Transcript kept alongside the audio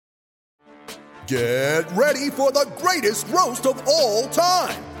Get ready for the greatest roast of all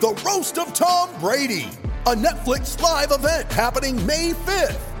time, the Roast of Tom Brady, a Netflix live event happening May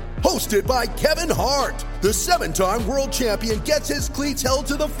 5th. Hosted by Kevin Hart, the 7-time world champion gets his cleats held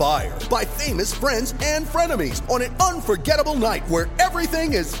to the fire by famous friends and frenemies on an unforgettable night where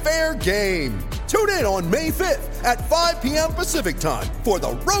everything is fair game. Tune in on May 5th at 5 p.m. Pacific time for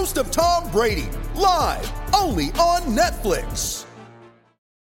the Roast of Tom Brady, live only on Netflix.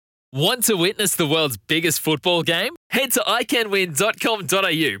 Want to witness the world's biggest football game? Head to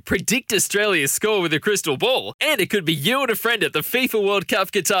iCanWin.com.au, predict Australia's score with a crystal ball, and it could be you and a friend at the FIFA World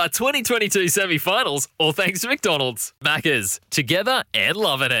Cup Qatar 2022 semi-finals, all thanks to McDonald's. Maccas, together and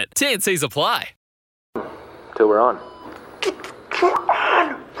loving it. TNCs apply. Till we're on.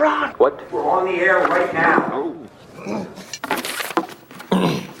 Ron! What? We're on the air right now.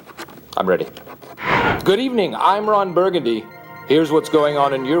 I'm ready. Good evening, I'm Ron Burgundy. Here's what's going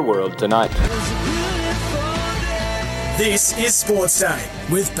on in your world tonight. This is Sports Day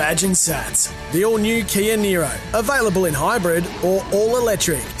with Badge and Sats. The all-new Kia Niro. Available in hybrid or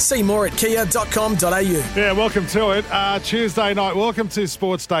all-electric. See more at kia.com.au. Yeah, welcome to it. Tuesday night. Welcome to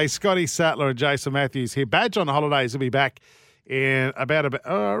Sports Day. Scotty Sattler and Jason Matthews here. Badge on holidays will be back in around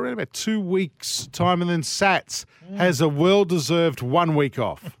about 2 weeks' time. And then Sats has a well-deserved 1 week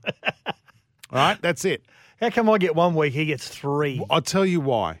off. All right, that's it. How come I get 1 week, he gets 3? I'll tell you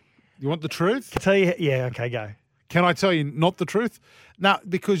why. You want the truth? Tell you, yeah, okay, go. Can I tell you not the truth? No,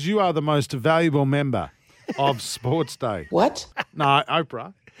 because you are the most valuable member of Sports Day. What? No,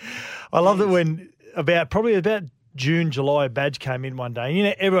 Oprah. I love that when probably about June, July, Badge came in one day. And, you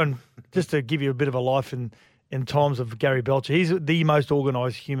know, everyone, just to give you a bit of a life in times of Gary Belcher, he's the most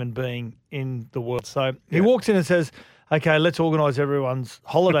organised human being in the world. So he walks in and says, okay, let's organise everyone's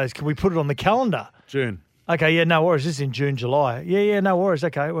holidays. Can we put it on the calendar? June. Okay, yeah, no worries. This is in June, July. Yeah, no worries.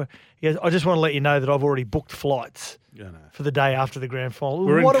 Okay. Well, yeah, I just want to let you know that I've already booked flights for the day after the grand final.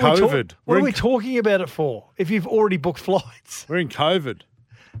 We're in COVID. What are we talking about it for if you've already booked flights? We're in COVID.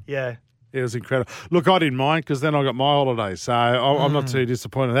 Yeah. It was incredible. Look, I didn't mind because then I got my holidays, so I'm not too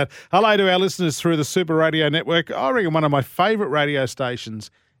disappointed in that. Hello to our listeners through the Super Radio Network. I reckon one of my favourite radio stations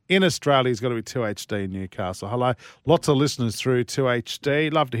in Australia has got to be 2HD in Newcastle. Hello. Lots of listeners through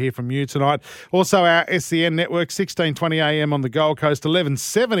 2HD. Love to hear from you tonight. Also, our SEN network, 1620 AM on the Gold Coast,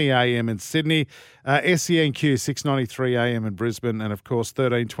 1170 AM in Sydney, SENQ 693 AM in Brisbane, and, of course,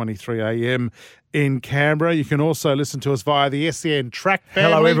 1323 AM in Canberra. You can also listen to us via the SEN Track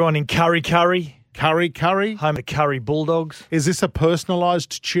family. Hello, everyone in Curry. Curry. Home of Curry Bulldogs. Is this a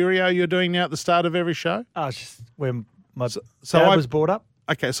personalised cheerio you're doing now at the start of every show? It's just where my dad was brought up.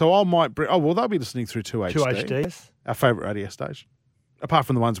 Okay, so I might bring... Oh, well, they'll be listening through 2HD. 2HD, yes. Our favourite radio station. Apart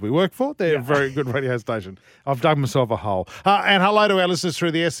from the ones we work for, they're a very good radio station. I've dug myself a hole. And hello to our listeners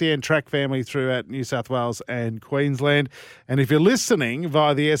through the SEN Track family throughout New South Wales and Queensland. And if you're listening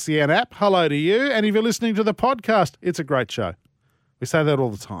via the SEN app, hello to you. And if you're listening to the podcast, it's a great show. We say that all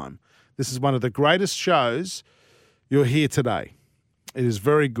the time. This is one of the greatest shows you'll hear today. It is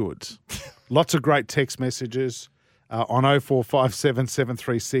very good. Lots of great text messages. On 0457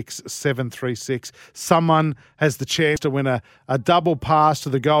 736 736. Someone has the chance to win a double pass to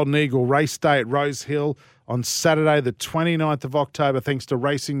the Golden Eagle race day at Rose Hill on Saturday, the 29th of October, thanks to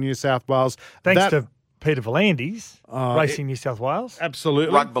Racing New South Wales. Thanks to Peter Volandis, Racing New South Wales.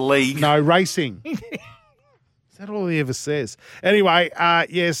 Absolutely. Rugby league. No, racing. Is that all he ever says? Anyway,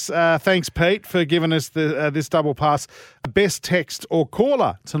 yes, thanks, Pete, for giving us this double pass. Best text or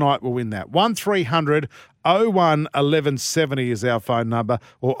caller tonight will win that. 1300 01 1170 is our phone number,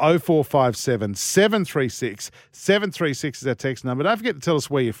 or 0457 736 736 is our text number. Don't forget to tell us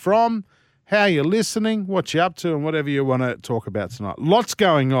where you're from, how you're listening, what you're up to, and whatever you want to talk about tonight. Lots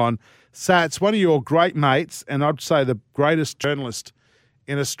going on. Sats, one of your great mates, and I'd say the greatest journalist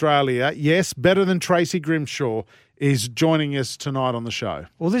in Australia, yes, better than Tracy Grimshaw, is joining us tonight on the show.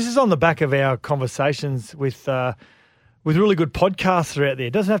 Well, this is on the back of our conversations with really good podcasts out there.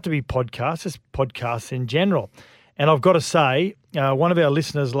 It doesn't have to be podcasts, just podcasts in general. And I've got to say, one of our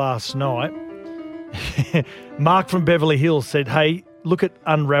listeners last night, Mark from Beverly Hills, said, hey, look at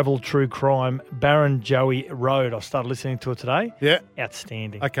Unravel True Crime, Baron Joey Road. I've started listening to it today. Yeah.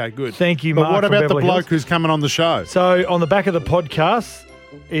 Outstanding. Okay, good. Thank you, Mark. But what about the bloke Hills. who's coming on the show? So on the back of the podcast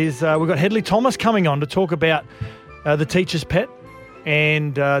is we've got Hedley Thomas coming on to talk about the teacher's pet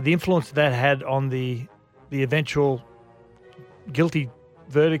and the influence that had on the eventual guilty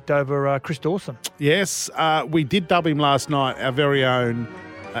verdict over Chris Dawson. Yes, we did dub him last night, our very own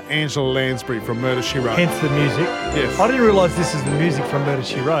Angela Lansbury from Murder, She Wrote. Hence the music. Yes. I didn't realise this is the music from Murder,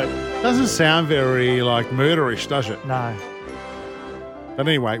 She Wrote. Doesn't sound very, murderish, does it? No. But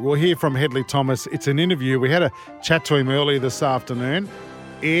anyway, we'll hear from Hedley Thomas. It's an interview. We had a chat to him earlier this afternoon.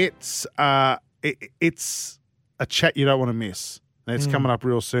 It's a chat you don't want to miss. And it's coming up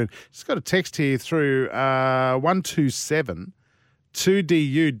real soon. Just got a text here through 127.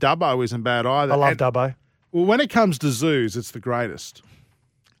 2DU. Dubbo isn't bad either. I love Dubbo. Well, when it comes to zoos, it's the greatest.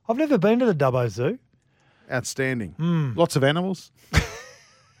 I've never been to the Dubbo Zoo. Outstanding. Lots of animals.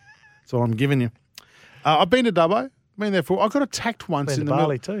 That's all I'm giving you. I've been to Dubbo. Been there I got attacked once Been in to the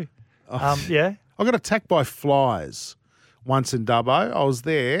Bali too. Yeah. I got attacked by flies once in Dubbo. I was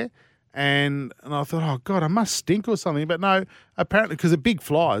there and I thought, oh, God, I must stink or something. But no, apparently, because they're big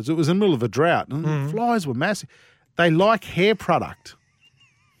flies, it was in the middle of a drought and the flies were massive. They like hair product.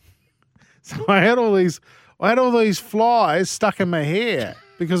 So I had all these flies stuck in my hair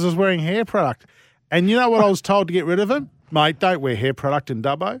because I was wearing hair product. And you know what I was told to get rid of them? Mate, don't wear hair product in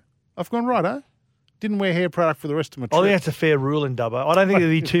Dubbo. I've gone, righto. Didn't wear hair product for the rest of my trip. I think that's a fair rule in Dubbo. I don't think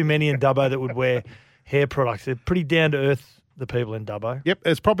there'd be too many in Dubbo that would wear hair products. They're pretty down to earth, the people in Dubbo. Yep,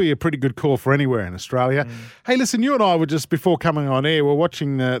 it's probably a pretty good call for anywhere in Australia. Hey, listen, you and I were just, before coming on air, we're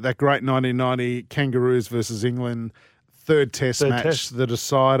watching that great 1990 Kangaroos versus England third test match, the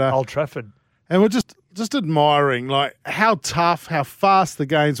decider. Old Trafford. And we're just admiring like how tough, how fast the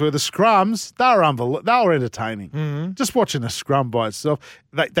games were. The scrums, they were unbelievable. They were entertaining. Just watching a scrum by itself.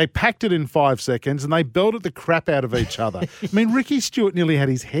 They packed it in 5 seconds and they belted the crap out of each other. I mean, Ricky Stewart nearly had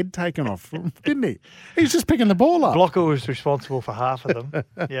his head taken off, didn't he? He was just picking the ball up. Blocker was responsible for half of them.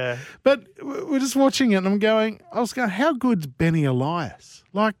 Yeah. But we're just watching it and I was going, how good's Benny Elias?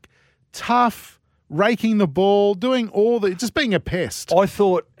 Like, tough, raking the ball, doing just being a pest. I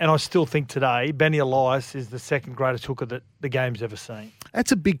thought, and I still think today, Benny Elias is the second greatest hooker that the game's ever seen.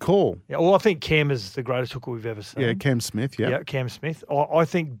 That's a big call. Yeah, well, I think Cam is the greatest hooker we've ever seen. Yeah, Cam Smith, yeah. Yeah, Cam Smith. I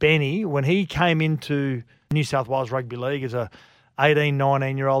think Benny, when he came into New South Wales Rugby League as a 18,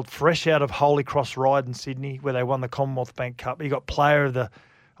 19-year-old, fresh out of Holy Cross Ride in Sydney, where they won the Commonwealth Bank Cup, he got player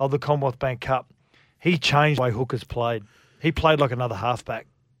of the Commonwealth Bank Cup. He changed the way hookers played. He played like another halfback.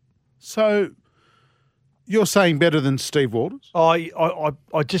 So you're saying better than Steve Walters? I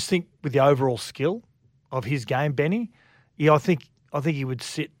just think with the overall skill of his game, Benny, I think he would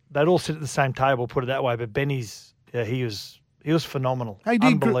sit. They'd all sit at the same table, put it that way. But Benny's, he was phenomenal,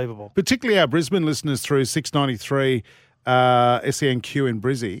 unbelievable. Particularly our Brisbane listeners through 693 SENQ in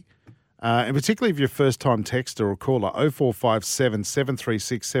Brizzy, and particularly if you're a first-time texter or caller, 0457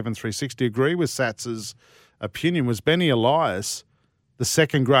 736 736. Do you agree with Sats's opinion? Was Benny Elias the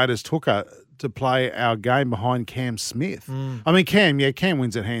second greatest hooker to play our game behind Cam Smith? I mean, Cam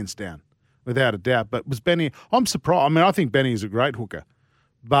wins it hands down, without a doubt. But was Benny? I'm surprised. I mean, I think Benny is a great hooker,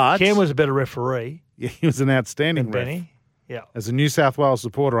 but Cam was a better referee. Yeah, he was an outstanding ref. Benny. Yeah. As a New South Wales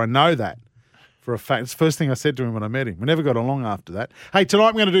supporter, I know that for a fact. It's the first thing I said to him when I met him. We never got along after that. Hey, tonight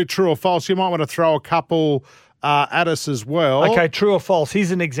I'm going to do true or false. You might want to throw a couple at us as well. Okay, true or false. Here's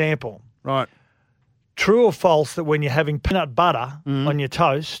an example. Right. True or false that when you're having peanut butter on your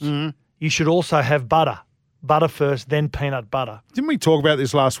toast, you should also have butter. Butter first, then peanut butter. Didn't we talk about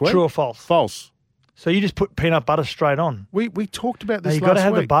this last week? True or false? False. So you just put peanut butter straight on. We talked about this last week. You've got to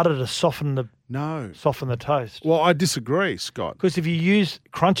have the butter to soften the toast. Well, I disagree, Scott. Because if you use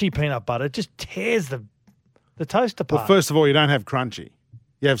crunchy peanut butter, it just tears the toast apart. Well, first of all, you don't have crunchy.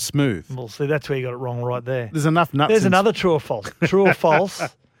 You have smooth. Well, see, that's where you got it wrong right there. There's enough nuts. There's another true or false. True or false.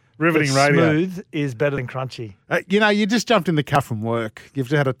 Riveting radio. Smooth is better than crunchy. You just jumped in the car from work. You've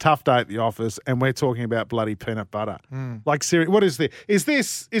had a tough day at the office, and we're talking about bloody peanut butter. Like, seriously, what is this? Is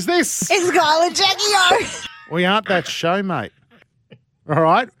this? It's Kyle and Jackie. We aren't that show, mate. All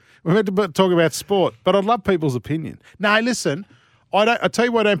right? We're meant to talk about sport, but I'd love people's opinion. No, listen, I tell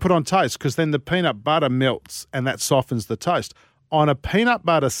you why I don't put on toast, because then the peanut butter melts, and that softens the toast. On a peanut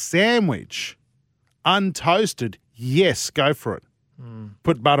butter sandwich, untoasted, yes, go for it.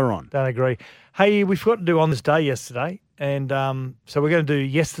 Put butter on. Don't agree. Hey, we forgot to do On This Day yesterday, and so we're going to do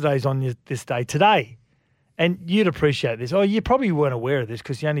yesterday's On This Day today. And you'd appreciate this. Oh, you probably weren't aware of this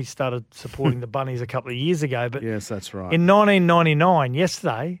because you only started supporting the Bunnies a couple of years ago. But yes, that's right. In 1999,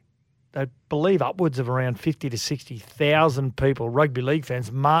 yesterday, they believe upwards of around 50 to 60,000 people, rugby league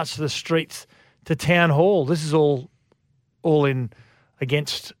fans, marched to the streets to Town Hall. This is all in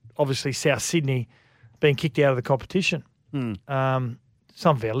against, obviously, South Sydney being kicked out of the competition.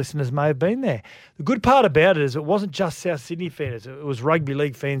 Some of our listeners may have been there. The good part about it is it wasn't just South Sydney fans. It was rugby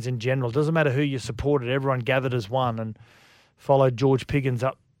league fans in general. It doesn't matter who you supported. Everyone gathered as one and followed George Piggins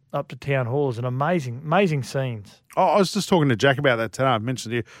up to Town Hall. It was an amazing scenes. Oh, I was just talking to Jack about that today. I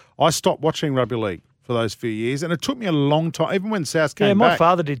mentioned to you, I stopped watching rugby league for those few years, and it took me a long time, even when Souths came back. Yeah, my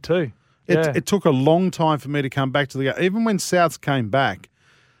father did too. It took a long time for me to come back to the game. Even when Souths came back,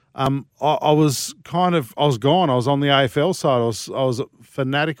 I was gone. I was on the AFL side. I was a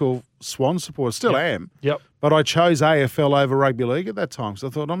fanatical Swan supporter. Still am. Yep. But I chose AFL over rugby league at that time. So I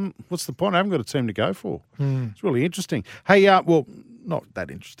thought, what's the point? I haven't got a team to go for. It's really interesting. Hey, well, not that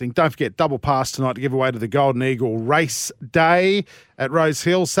interesting. Don't forget, double pass tonight to give away to the Golden Eagle Race Day at Rose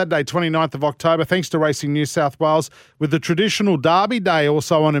Hill, Saturday, 29th of October. Thanks to Racing New South Wales, with the traditional Derby Day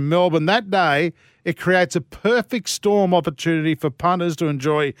also on in Melbourne. That day, it creates a perfect storm opportunity for punters to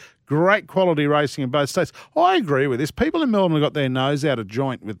enjoy great quality racing in both states. I agree with this. People in Melbourne have got their nose out of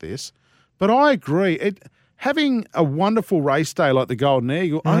joint with this, but I agree. Having a wonderful race day like the Golden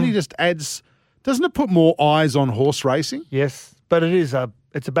Eagle only just adds, doesn't it put more eyes on horse racing? Yes, but it's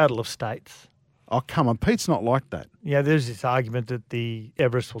a battle of states. Oh, come on. Pete's not like that. Yeah, there's this argument that the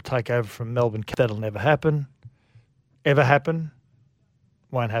Everest will take over from Melbourne. That'll never happen. Ever happen?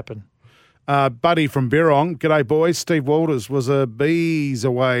 Won't happen. Buddy from Birrong, g'day boys. Steve Walters was a bees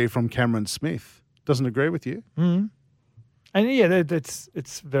away from Cameron Smith. Doesn't agree with you. Mm-hmm. And yeah,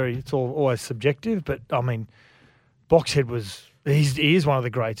 it's always subjective. But I mean, Boxhead he is one of the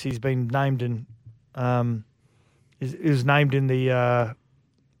greats. He's been named in, is named in the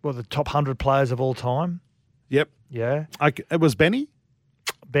top 100 players of all time. Yep. Yeah. It was Benny.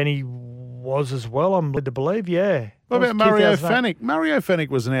 Benny was as well, I'm led to believe, yeah. What about Mario Fennick? Mario Fennick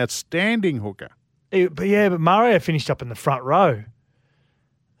was an outstanding hooker. But Mario finished up in the front row.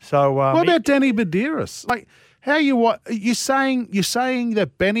 So what about Danny Medeiros? Like, how you saying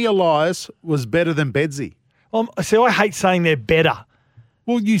that Benny Elias was better than Bedsy? See, I hate saying they're better.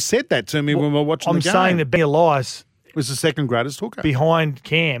 Well, you said that to me when we were watching the game. I'm saying that Benny Elias was the second greatest hooker behind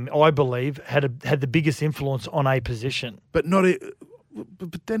Cam. I believe had the biggest influence on a position, but not.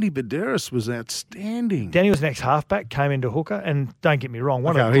 But Danny Medeiros was outstanding. Danny was the next halfback, came into hooker, and don't get me wrong,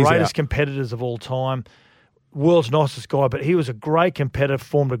 one of the greatest competitors of all time, world's nicest guy, but he was a great competitor,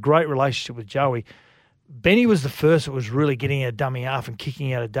 formed a great relationship with Joey. Benny was the first that was really getting out a dummy half and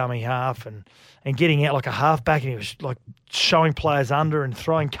kicking out a dummy half and getting out like a halfback, and he was like showing players under and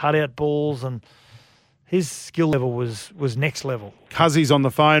throwing cutout balls, and his skill level was next level. Cuzzy's on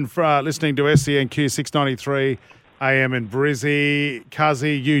the phone for listening to SENQ 693 AM in Brizzy.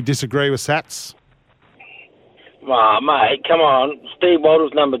 Cuzzy, you disagree with Sats? Oh, mate, come on. Steve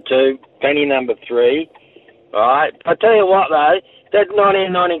Walters number 2, Benny number 3. All right. I tell you what, though, that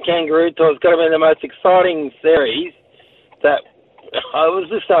 1990 Kangaroo Tour has got to be the most exciting series. That it was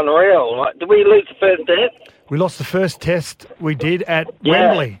just unreal. Like, did we lose the first test? We lost the first test. We did at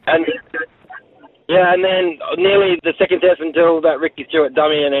Wembley. And then nearly the second test until that Ricky Stewart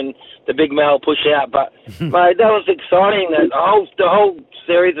dummy and then the big male push out. But, mate, that was exciting. The whole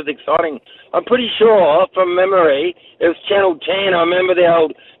series was exciting. I'm pretty sure, from memory, it was Channel 10. I remember the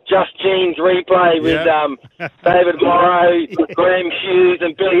old Just Jeans replay with David Morrow, Graham Hughes,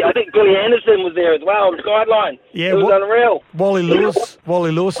 and Billy. I think Billy Anderson was there as well on the sideline. Yeah, it was unreal. Wally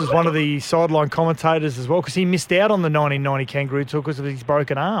Lewis is one of the sideline commentators as well, because he missed out on the 1990 Kangaroo Tour because of his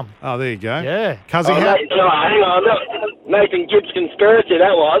broken arm. Oh, there you go. Yeah. Cuzzy, hang on. Nathan Gibbs conspiracy,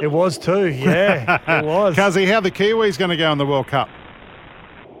 that was. It was too, yeah. It was. Cuzzy, how the Kiwis going to go in the World Cup?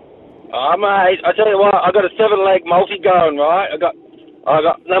 Oh, mate, I tell you what, I got a 7-leg multi going, right? I got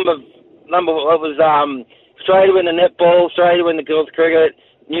number what was Australia to win the netball, Australia to win the girls cricket,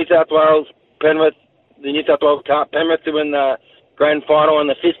 New South Wales, Penrith, the New South Wales Cup, Penrith to win the grand final, and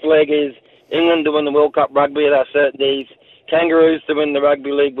the 5th leg is England to win the World Cup rugby at our certainties, Kangaroos to win the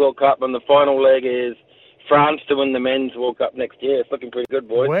Rugby League World Cup, and the final leg is France to win the Men's World Cup next year. It's looking pretty good,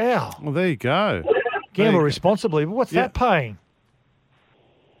 boys. Wow. Well, there you go. Gamble responsibly, but what's that paying?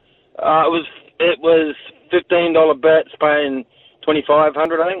 It was $15 bets paying $2,500,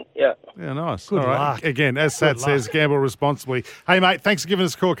 I think. Yeah. Yeah, nice. Good All right. luck. Again, as Sat says, gamble responsibly. Hey, mate, thanks for giving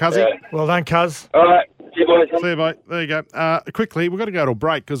us a call, Cuzzy. Yeah. Well done, Cuz. All right. See you, boys. See you, mate. There you go. Quickly, we've got to go to a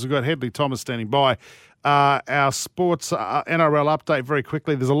break because we've got Headley Thomas standing by. Our sports NRL update very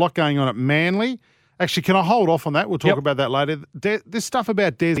quickly. There's a lot going on at Manly. Actually, can I hold off on that? We'll talk about that later. This stuff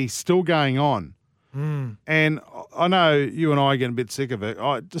about Desi still going on. And I know you and I are getting a bit sick of it.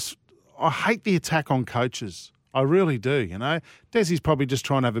 I hate the attack on coaches. I really do, you know. Desi's probably just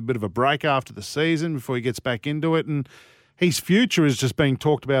trying to have a bit of a break after the season before he gets back into it, and his future is just being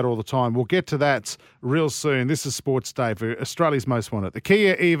talked about all the time. We'll get to that real soon. This is Sports Day for Australia's Most Wanted. The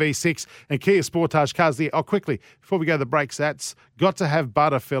Kia EV6 and Kia Sportage cars there. Oh, quickly, before we go to the breaks, that's got to have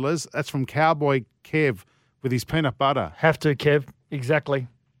butter fillers. That's from Cowboy Kev with his peanut butter. Have to, Kev. Exactly.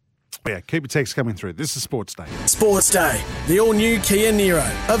 Yeah, keep your text coming through. This is Sports Day. Sports Day, the all-new Kia Niro.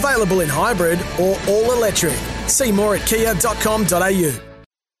 Available in hybrid or all-electric. See more at kia.com.au.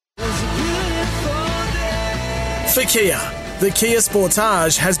 For Kia, The Kia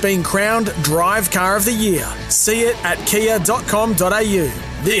Sportage has been crowned Drive Car of the Year. See it at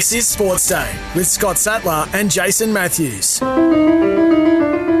kia.com.au. This is Sports Day with Scott Sattler and Jason Matthews. I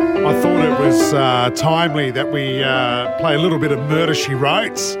thought it was timely that we play a little bit of Murder, She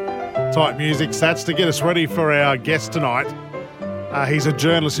Wrote type music, Sats, to get us ready for our guest tonight. He's a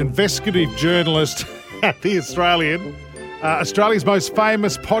journalist, investigative journalist at The Australian. Australia's most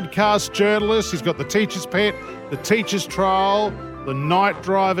famous podcast journalist. He's got The Teacher's Pet, The Teacher's Trial, The Night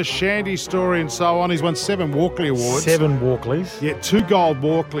Driver, Shandy Story and so on. He's won 7 Walkley Awards. 7 Walkleys. Yeah, 2 gold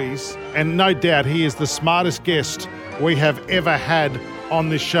Walkleys. And no doubt he is the smartest guest we have ever had on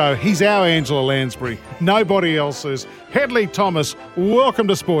this show. He's our Angela Lansbury. Nobody else's. Hedley Thomas, welcome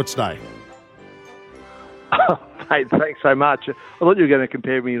to Sports Day. Mate, thanks so much. I thought you were going to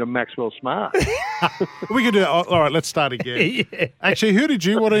compare me to Maxwell Smart. We can do that. All right, let's start again. Yeah. Actually, who did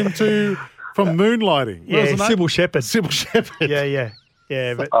you want him to from Moonlighting? Yeah, Sybil Shepherd. Sybil Shepherd.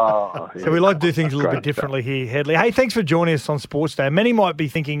 Yeah. But, so we like to do things a little bit differently here, Hedley. Hey, thanks for joining us on Sports Day. Many might be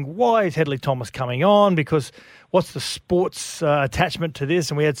thinking, why is Hedley Thomas coming on? Because what's the sports attachment to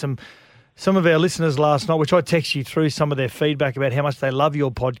this? And we had some of our listeners last night, which I text you through some of their feedback about how much they love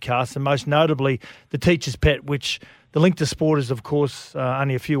your podcast, and most notably The Teacher's Pet, which the link to sport is, of course,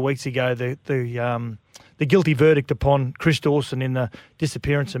 only a few weeks ago, the guilty verdict upon Chris Dawson in the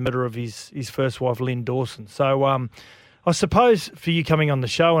disappearance and murder of his first wife, Lynn Dawson. So I suppose for you coming on the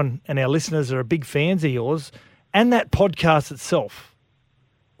show, and our listeners are big fans of yours, and that podcast itself,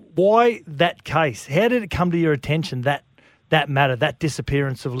 why that case? How did it come to your attention, that matter, that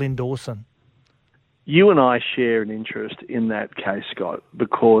disappearance of Lynn Dawson? You and I share an interest in that case, Scott,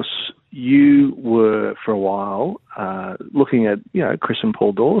 because you were, for a while, looking at, Chris and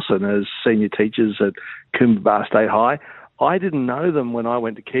Paul Dawson as senior teachers at Coomba State High. I didn't know them when I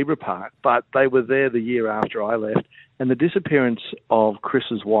went to Keebra Park, but they were there the year after I left. And the disappearance of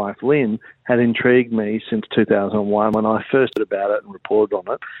Chris's wife, Lynn, had intrigued me since 2001 when I first heard about it and reported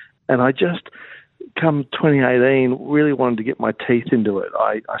on it. And I just, come 2018, really wanted to get my teeth into it.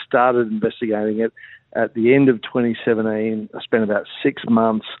 I started investigating it at the end of 2017. I spent about 6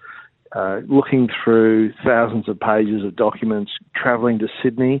 months looking through thousands of pages of documents, travelling to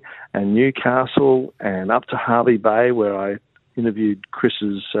Sydney and Newcastle and up to Harvey Bay, where I interviewed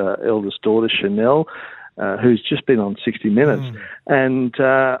Chris's eldest daughter, Chanel, who's just been on 60 Minutes. And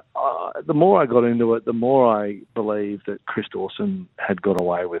the more I got into it, the more I believed that Chris Dawson had got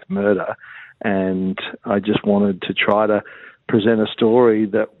away with murder. And I just wanted to try to present a story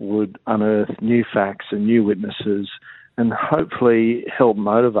that would unearth new facts and new witnesses and hopefully help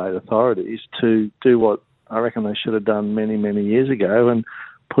motivate authorities to do what I reckon they should have done many, many years ago and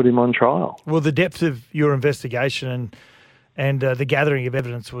put him on trial. Well, the depth of your investigation and the gathering of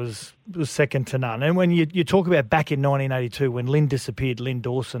evidence was second to none. And when you talk about back in 1982 when Lynn disappeared, Lynn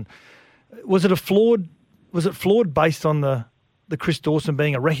Dawson, was it flawed based on the Chris Dawson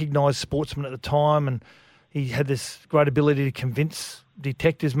being a recognised sportsman at the time, and he had this great ability to convince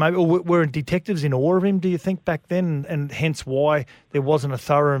detectives, maybe, or were detectives in awe of him, do you think, back then, and hence why there wasn't a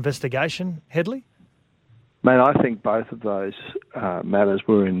thorough investigation, Hedley? Mate, I think both of those matters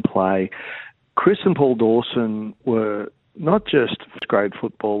were in play. Chris and Paul Dawson were not just great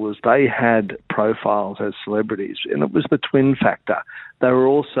footballers, they had profiles as celebrities, and it was the twin factor. They were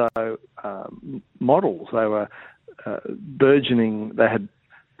also models. They were burgeoning. They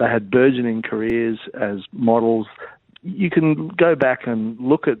had burgeoning careers as models. You can go back and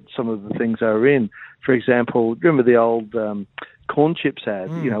look at some of the things they were in. For example, remember the old corn chips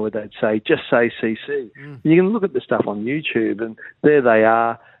ad, where they'd say, just say CC. You can look at the stuff on YouTube, and there they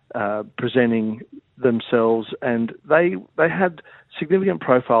are presenting themselves, and they had significant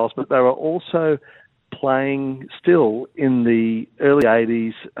profiles, but they were also playing still in the early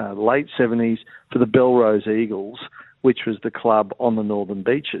 80s, late 70s for the Belrose Eagles, which was the club on the Northern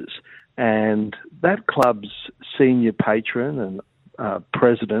Beaches. And that club's senior patron and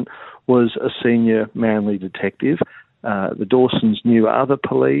president was a senior Manly detective. The Dawsons knew other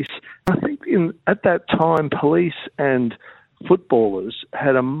police. I think at that time, police and footballers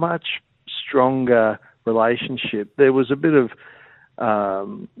had a much stronger relationship. There was a bit of,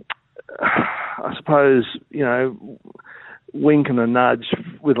 I suppose, wink and a nudge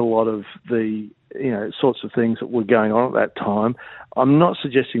with a lot of the, sorts of things that were going on at that time. I'm not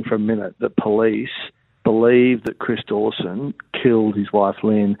suggesting for a minute that police believed that Chris Dawson killed his wife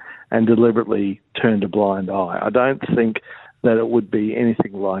Lynn and deliberately turned a blind eye. I don't think that it would be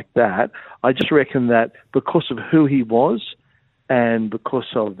anything like that. I just reckon that because of who he was and because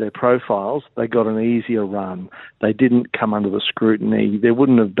of their profiles, they got an easier run. They didn't come under the scrutiny. There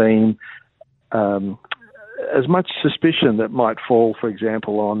wouldn't have been as much suspicion that might fall, for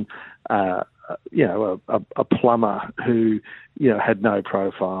example, on a plumber who had no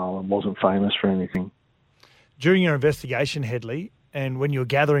profile and wasn't famous for anything. During your investigation, Headley, and when you were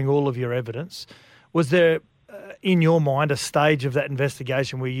gathering all of your evidence, was there, in your mind, a stage of that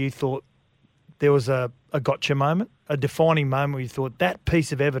investigation where you thought there was a gotcha moment, a defining moment where you thought that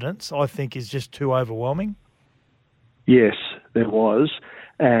piece of evidence, I think, is just too overwhelming? Yes, there was.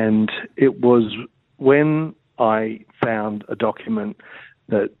 And it was when I found a document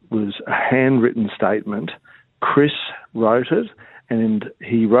that was a handwritten statement. Chris wrote it, and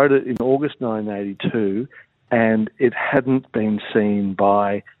he wrote it in August 1982, and it hadn't been seen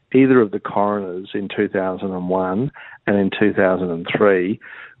by either of the coroners in 2001 and in 2003,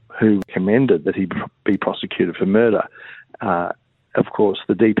 who recommended that he be prosecuted for murder. Of course,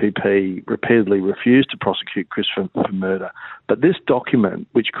 the DPP repeatedly refused to prosecute Chris for murder. But this document,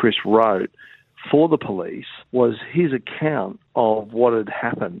 which Chris wrote for the police, was his account of what had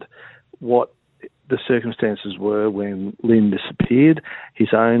happened, what the circumstances were when Lynn disappeared, his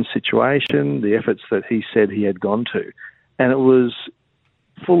own situation, the efforts that he said he had gone to. And it was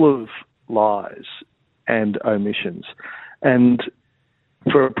full of lies and omissions. And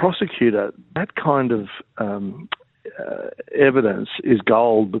for a prosecutor, that kind of evidence is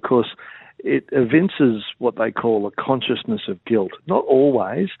gold, because it evinces what they call a consciousness of guilt. Not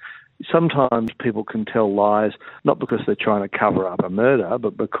always. Sometimes people can tell lies not because they're trying to cover up a murder,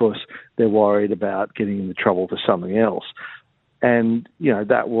 but because they're worried about getting into trouble for something else. And,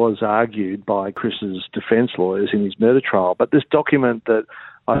 that was argued by Chris's defence lawyers in his murder trial. But this document that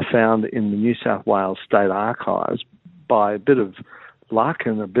I found in the New South Wales State Archives, by a bit of luck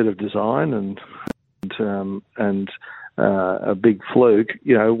and a bit of design and a big fluke,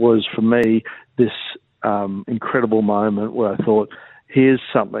 was for me this incredible moment where I thought, here's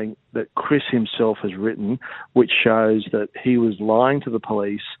something that Chris himself has written, which shows that he was lying to the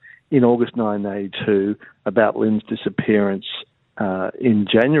police in August 1982 about Lynn's disappearance in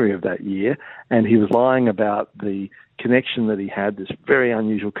January of that year, and he was lying about the connection that he had, this very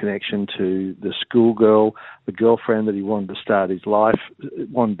unusual connection to the schoolgirl, the girlfriend that he wanted to start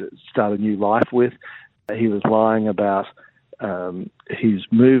a new life with. He was lying about his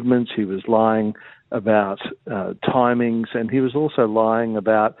movements. He was lying about timings, and he was also lying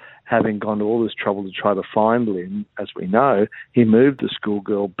about having gone to all this trouble to try to find Lynn. As we know, he moved the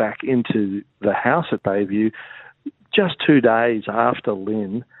schoolgirl back into the house at Bayview just 2 days after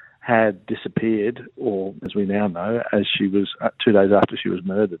Lynn had disappeared, or as we now know, as she was 2 days after she was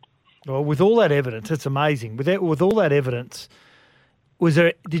murdered. Well, with all that evidence, it's amazing. With all that evidence,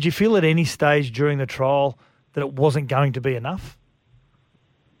 did you feel at any stage during the trial that it wasn't going to be enough?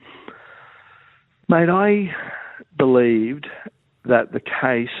 Mate, I believed that the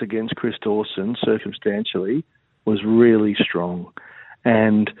case against Chris Dawson, circumstantially, was really strong.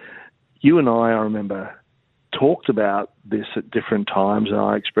 And you and I remember, talked about this at different times, and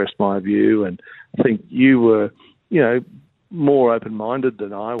I expressed my view, and I think you were, more open-minded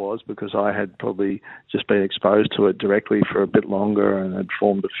than I was, because I had probably just been exposed to it directly for a bit longer and had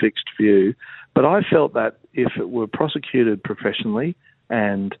formed a fixed view. But I felt that if it were prosecuted professionally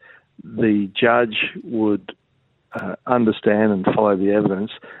and the judge would understand and follow the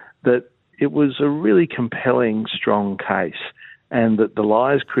evidence, that it was a really compelling, strong case, and that the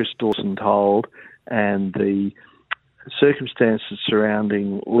lies Chris Dawson told and the circumstances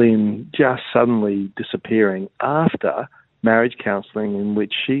surrounding Lynn just suddenly disappearing after marriage counselling, in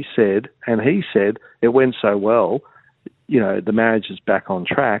which she said, and he said, it went so well, the marriage is back on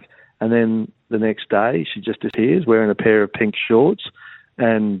track, and then the next day she just disappears wearing a pair of pink shorts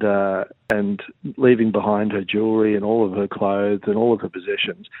and leaving behind her jewellery and all of her clothes and all of her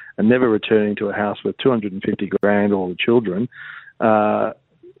possessions, and never returning to a house with $250,000, all the children,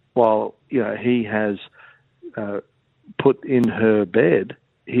 while he has put in her bed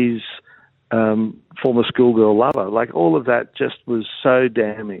his former schoolgirl lover. Like, all of that just was so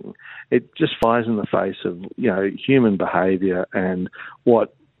damning. It just flies in the face of human behaviour and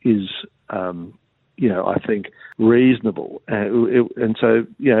what is I think reasonable. And so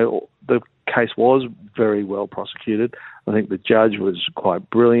the case was very well prosecuted. I think the judge was quite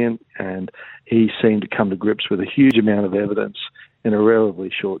brilliant, and he seemed to come to grips with a huge amount of evidence in a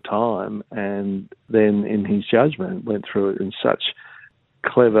relatively short time, and then in his judgment went through it in such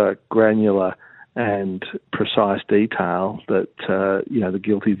clever, granular and precise detail that the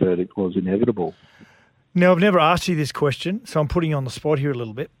guilty verdict was inevitable. Now, I've never asked you this question, so I'm putting you on the spot here a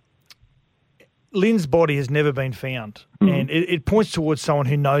little bit. Lynn's body has never been found, and it points towards someone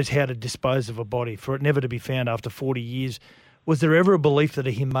who knows how to dispose of a body for it never to be found after 40 years. Was there ever a belief that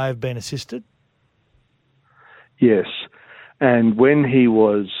he may have been assisted? Yes. And when he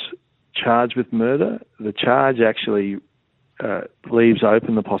was charged with murder, the charge actually leaves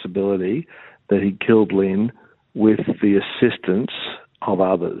open the possibility that he killed Lynn with the assistance of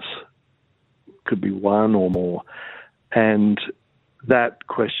others. Could be one or more. And that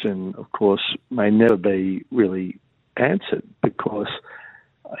question, of course, may never be really answered, because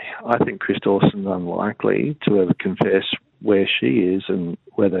I think Chris Dawson's unlikely to ever confess where she is and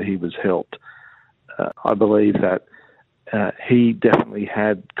whether he was helped. I believe that he definitely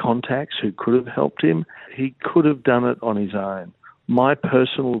had contacts who could have helped him. He could have done it on his own. My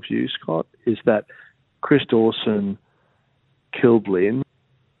personal view, Scott, is that Chris Dawson killed Lynn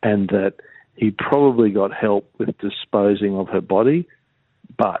and that he probably got help with disposing of her body,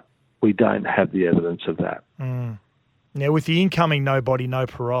 but we don't have the evidence of that. Mm. Now, with the incoming no body, no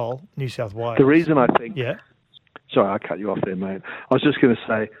parole, New South Wales... The reason I think... Yeah. Sorry, I cut you off there, mate. I was just going to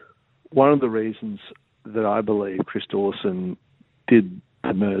say, one of the reasons that I believe Chris Dawson did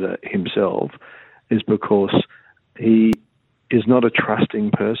the murder himself is because he is not a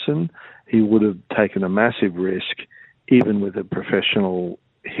trusting person. He would have taken a massive risk, even with a professional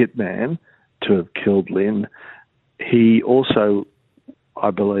hitman, to have killed Lynn. He also,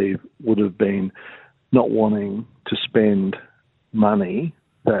 I believe, would have been not wanting to spend money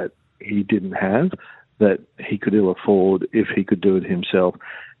that he didn't have, that he could ill afford if he could do it himself.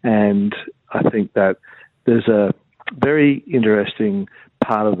 And I think that there's a very interesting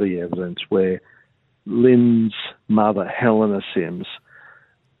part of the evidence where Lynn's mother, Helena Sims,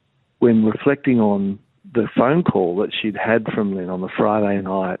 when reflecting on the phone call that she'd had from Lynn on the Friday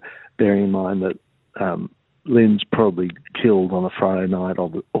night, bearing in mind that Lynn's probably killed on a Friday night or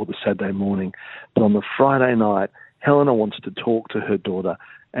the Saturday morning, but on the Friday night, Helena wants to talk to her daughter,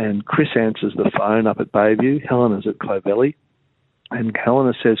 and Chris answers the phone up at Bayview. Helena's at Clovelly. And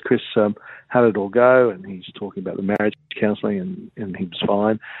Helena says, Chris, how did it all go? And he's talking about the marriage counselling, and he was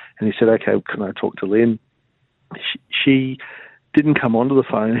fine. And he said, okay, can I talk to Lynn? She didn't come onto the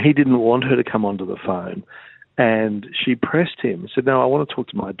phone. He didn't want her to come onto the phone. And she pressed him and said, no, I want to talk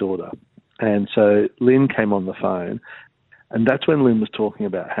to my daughter. And so Lynn came on the phone. And that's when Lynn was talking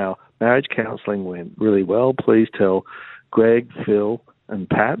about how marriage counselling went really well. Please tell Greg, Phil, and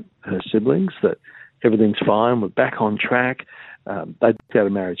Pat, her siblings, that everything's fine. We're back on track. They did out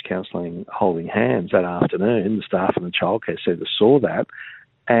of marriage counselling holding hands that afternoon. The staff and the childcare centre saw that.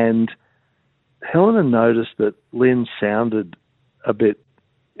 And Helena noticed that Lynn sounded a bit,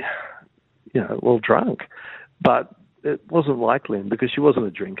 drunk. But it wasn't like Lynn because she wasn't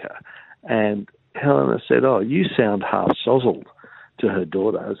a drinker. And Helena said, oh, you sound half sozzled, to her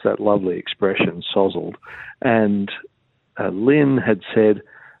daughter. It's that lovely expression, sozzled. And Lynn had said,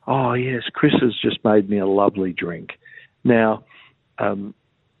 oh, yes, Chris has just made me a lovely drink. Now,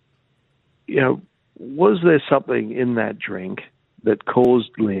 was there something in that drink that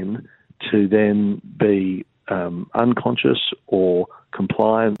caused Lynn to then be unconscious or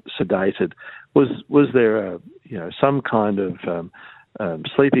compliant, sedated? Was there some kind of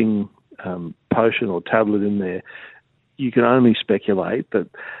sleeping potion or tablet in there? You can only speculate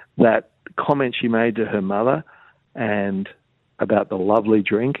that comment she made to her mother and about the lovely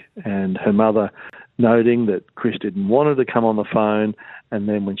drink, and her mother noting that Chris didn't want her to come on the phone, and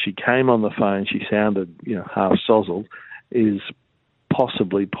then when she came on the phone, she sounded, half sozzled, is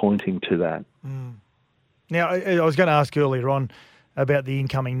possibly pointing to that. Mm. Now, I was going to ask earlier on about the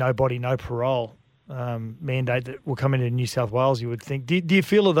incoming no body, no parole mandate that will come into New South Wales, you would think. Do you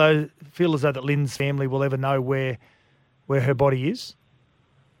feel as though that Lynn's family will ever know where her body is?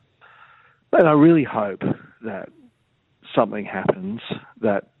 And I really hope that something happens,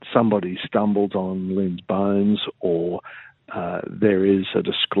 that somebody stumbles on Lynn's bones, or there is a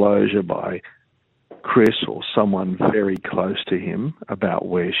disclosure by Chris or someone very close to him about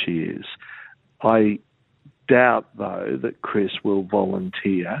where she is. I doubt, though, that Chris will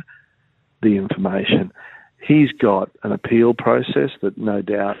volunteer the information. He's got an appeal process that no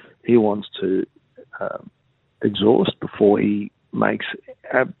doubt he wants to exhaust before he makes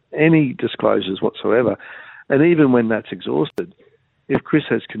any disclosures whatsoever. And even when that's exhausted, if Chris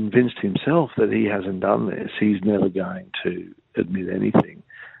has convinced himself that he hasn't done this, he's never going to admit anything.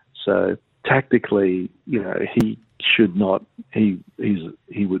 So tactically, he should not. He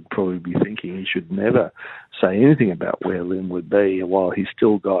would probably be thinking he should never say anything about where Lynn would be, while he's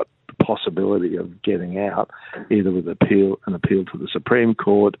still got the possibility of getting out, either with an appeal to the Supreme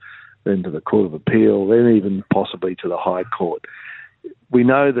Court, then to the Court of Appeal, then even possibly to the High Court. We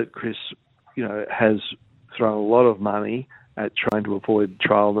know that Chris, has thrown a lot of money at trying to avoid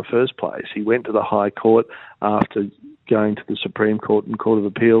trial in the first place. He went to the High Court after going to the Supreme Court and Court of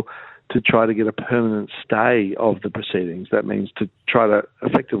Appeal to try to get a permanent stay of the proceedings. That means to try to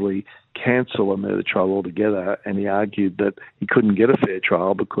effectively cancel a murder trial altogether, and he argued that he couldn't get a fair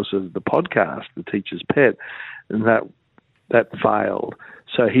trial because of the podcast, The Teacher's Pet, and that failed.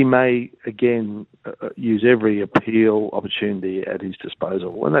 So he may, again, use every appeal opportunity at his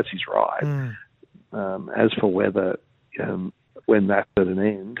disposal, and that's his right. As for whether, when that's at an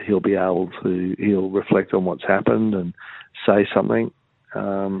end, he'll reflect on what's happened and say something,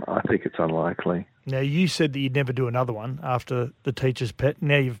 I think it's unlikely. Now, you said that you'd never do another one after The Teacher's Pet.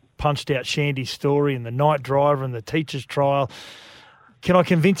 Now you've punched out Shandy's story and the night driver and the teacher's trial. Can I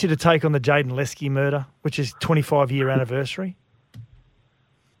convince you to take on the Jayden Lesky murder, which is 25-year anniversary?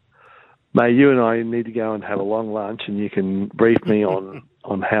 Mate, you and I need to go and have a long lunch, and you can brief me on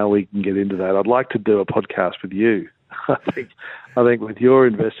how we can get into that. I'd like to do a podcast with you. I think with your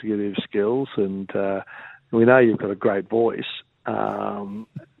investigative skills, and we know you've got a great voice, and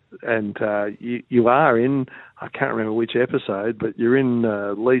you are in, I can't remember which episode, but you're in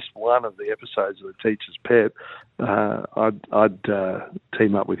at least one of the episodes of The Teacher's Pet. I'd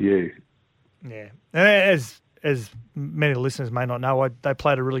team up with you. Yeah. As many listeners may not know, they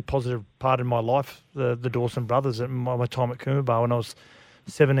played a really positive part in my life, the Dawson brothers, at my time at Coomera when I was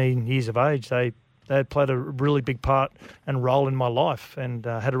 17 years of age. They had played a really big part and role in my life, and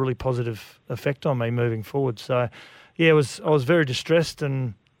had a really positive effect on me moving forward. So, yeah, I was very distressed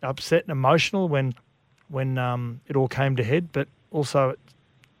and upset and emotional when it all came to head, but also at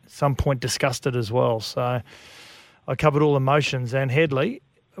some point disgusted as well. So I covered all emotions. And Headley,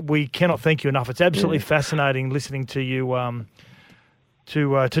 we cannot thank you enough. It's absolutely fascinating listening to you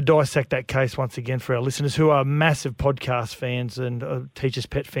to dissect that case once again for our listeners who are massive podcast fans and Teacher's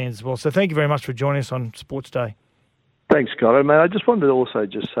Pet fans as well. So thank you very much for joining us on Sports Day. Thanks, Scott. I just wanted to also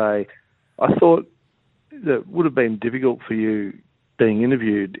just say, I thought that it would have been difficult for you being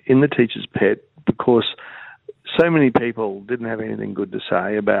interviewed in The Teacher's Pet because so many people didn't have anything good to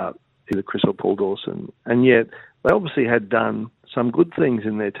say about either Chris or Paul Dawson, and yet they obviously had done some good things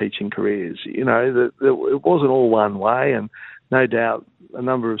in their teaching careers. You know, it wasn't all one way, and no doubt a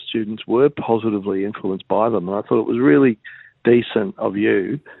number of students were positively influenced by them. And I thought it was really decent of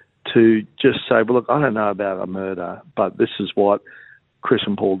you to just say, well, look, I don't know about a murder, but this is what Chris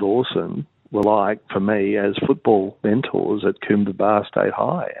and Paul Dawson were like for me as football mentors at Coomera Bar State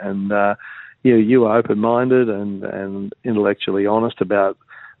High. And you were open-minded and intellectually honest about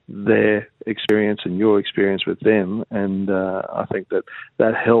their experience and your experience with them. And I think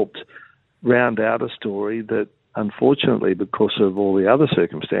that helped round out a story that, unfortunately, because of all the other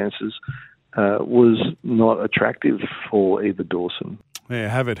circumstances, was not attractive for either Dawson. Yeah,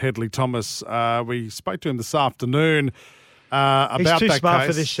 have it, Headley Thomas. We spoke to him this afternoon about that case. He's too smart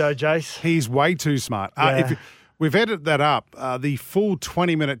for this show, Jace. He's way too smart. Yeah. We've edited that up. The full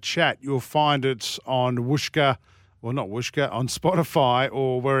 20-minute chat, you'll find it on Whooshka, well, not Whooshka, on Spotify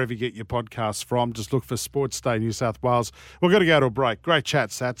or wherever you get your podcasts from. Just look for Sports Day New South Wales. We're going to go to a break. Great chat,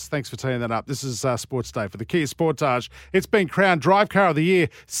 Sats. Thanks for teeing that up. This is Sports Day for the Kia Sportage. It's been crowned Drive Car of the Year.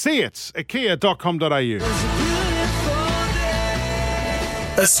 See it at kia.com.au.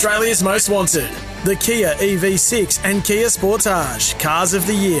 Australia's most wanted, the Kia EV6 and Kia Sportage, Cars of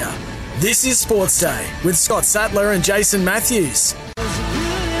the Year. This is Sports Day with Scott Sattler and Jason Matthews.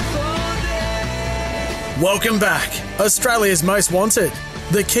 Welcome back. Australia's most wanted,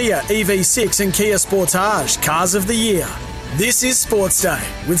 the Kia EV6 and Kia Sportage, Cars of the Year. This is Sports Day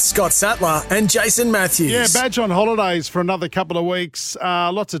with Scott Sattler and Jason Matthews. Yeah, Badge on holidays for another couple of weeks.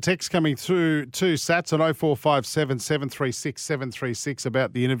 Lots of texts coming through to Sats on 0457 736 736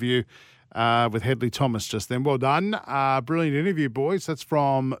 about the interview with Headley Thomas just then. Well done. Brilliant interview, boys. That's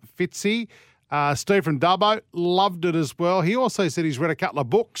from Fitzy. Steve from Dubbo loved it as well. He also said he's read a couple of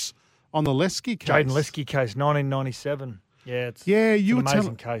books on the Lesky case. Jayden Lesky case, 1997. Yeah, it's an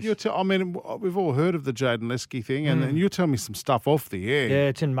amazing case. I mean, we've all heard of the Jayden Lesky thing, and you tell me some stuff off the air. Yeah,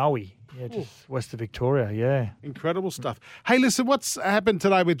 it's in Maui. Yeah, just west of Victoria, yeah. Incredible stuff. Hey, listen, what's happened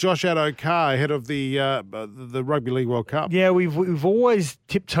today with Josh Addo-Carr ahead of the Rugby League World Cup? Yeah, we've always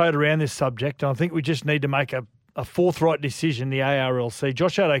tiptoed around this subject, and I think we just need to make a forthright decision, the ARLC.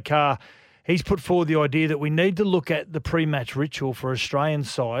 Josh Addo-Carr, he's put forward the idea that we need to look at the pre-match ritual for Australian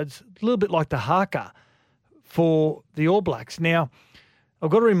sides, a little bit like the haka for the All Blacks. Now, I've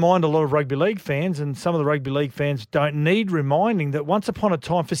got to remind a lot of rugby league fans, and some of the rugby league fans don't need reminding, that once upon a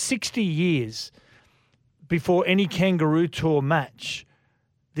time, for 60 years, before any Kangaroo Tour match,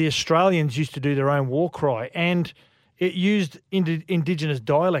 the Australians used to do their own war cry, and it used Indigenous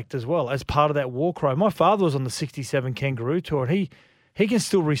dialect as well as part of that war cry. My father was on the 67 Kangaroo Tour, and he can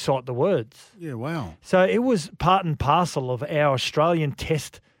still recite the words. Yeah, wow. So it was part and parcel of our Australian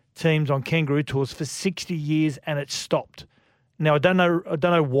Test teams on kangaroo tours for 60 years and it stopped. Now, I don't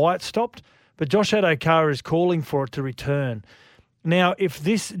know why it stopped, but Josh Adokar is calling for it to return. Now, if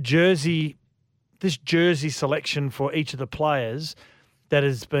this jersey selection for each of the players that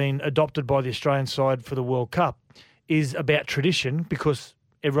has been adopted by the Australian side for the World Cup is about tradition, because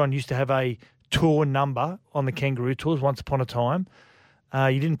everyone used to have a tour number on the kangaroo tours once upon a time.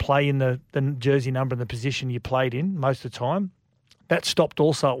 You didn't play in the jersey number and the position you played in most of the time. That stopped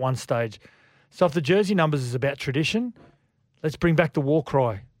also at one stage. So if the jersey numbers is about tradition, let's bring back the war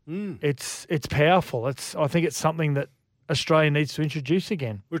cry. It's powerful. I think it's something that Australia needs to introduce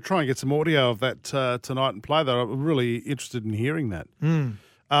again. We'll try and get some audio of that tonight and play that. I'm really interested in hearing that.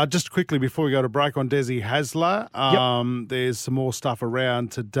 Just quickly before we go to break on Desi Hasler, there's some more stuff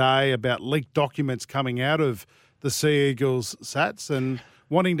around today about leaked documents coming out of the Sea Eagles Sats and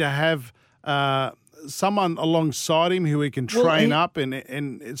wanting to have someone alongside him who he can train up, and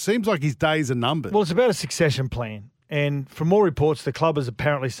it seems like his days are numbered. Well, it's about a succession plan. And from more reports, the club is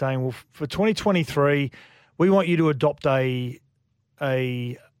apparently saying, well, for 2023, we want you to adopt an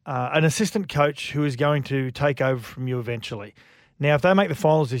assistant coach who is going to take over from you eventually. Now, if they make the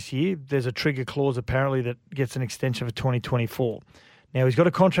finals this year, there's a trigger clause apparently that gets an extension for 2024. Now, he's got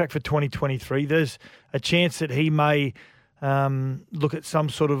a contract for 2023. There's a chance that he may look at some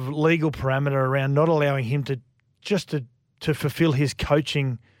sort of legal parameter around not allowing him to fulfill his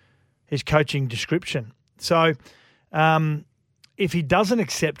coaching description. So if he doesn't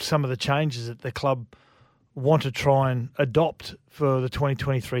accept some of the changes that the club want to try and adopt for the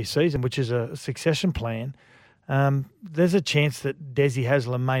 2023 season, which is a succession plan, there's a chance that Desi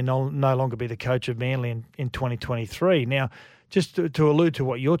Hasler may no longer be the coach of Manly in 2023. Now, just to allude to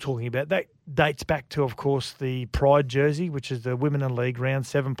what you're talking about, that dates back to, of course, the Pride jersey, which is the Women in League round.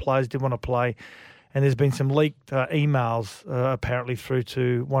 7 players did want to play, and there's been some leaked emails apparently through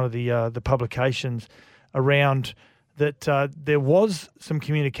to one of the publications around that there was some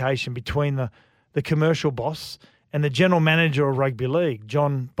communication between the commercial boss and the general manager of rugby league,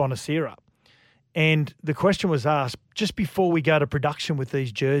 John Bonacera. And the question was asked, just before we go to production with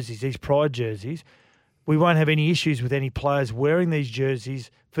these jerseys, these Pride jerseys, we won't have any issues with any players wearing these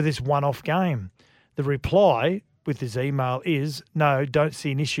jerseys for this one-off game. The reply with his email is, no, don't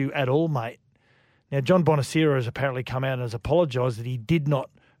see an issue at all, mate. Now, John Bonacera has apparently come out and has apologised that he did not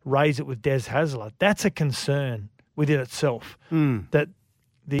raise it with Des Hasler. That's a concern within itself, that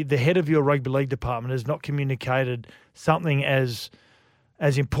the head of your rugby league department has not communicated something as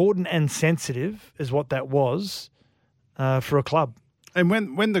important and sensitive as what that was for a club. And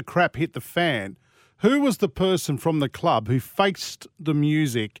when the crap hit the fan, who was the person from the club who faced the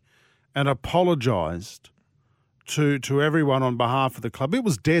music and apologised to everyone on behalf of the club? It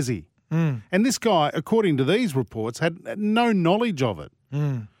was Desi. And this guy, according to these reports, had no knowledge of it.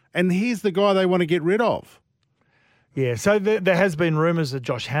 And he's the guy they want to get rid of. Yeah, so there has been rumours that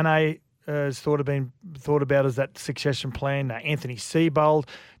Josh Hannay has thought about as that succession plan. Anthony Seibold.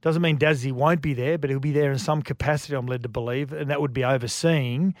 Doesn't mean Desi won't be there, but he'll be there in some capacity, I'm led to believe, and that would be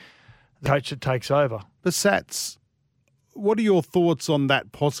overseeing the coach that takes over. The Sats, what are your thoughts on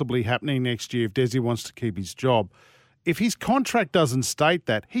that possibly happening next year if Desi wants to keep his job? If his contract doesn't state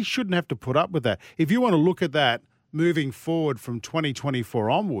that, he shouldn't have to put up with that. If you want to look at that moving forward from 2024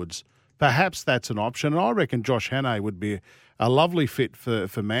 onwards, perhaps that's an option. And I reckon Josh Hannay would be a lovely fit for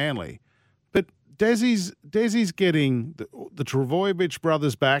Manly. But Desi's getting the Trbojevic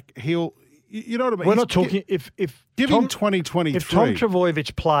brothers back. You know what I mean? We're not talking if give him 2023. If Tom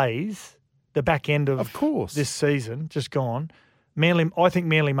Trbojevic plays the back end of course this season, just gone, I think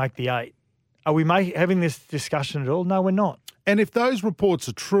Manly make the 8. Are we having this discussion at all? No, we're not. And if those reports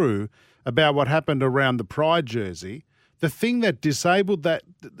are true about what happened around the Pride jersey, the thing that disabled that,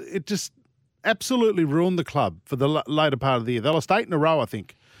 it just absolutely ruined the club for the later part of the year. They lost 8 in a row, I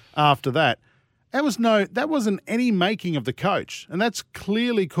think, after that. That wasn't any making of the coach, and that's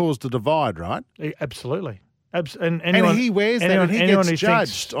clearly caused a divide, right? Absolutely. And he wears that, and he gets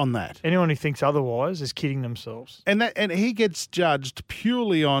judged on that. Anyone who thinks otherwise is kidding themselves. And he gets judged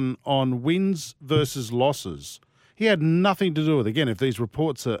purely on wins versus losses. He had nothing to do with, again, if these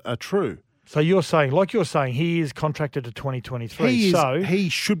reports are true. So you're saying, he is contracted to 2023. He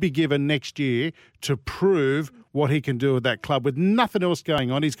should be given next year to prove what he can do with that club with nothing else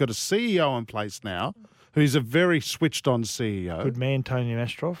going on. He's got a CEO in place now who's a very switched-on CEO. Good man, Tony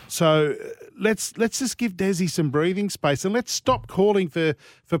Mastrov. So let's just give Desi some breathing space and let's stop calling for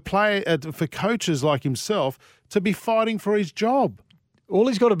coaches like himself to be fighting for his job. All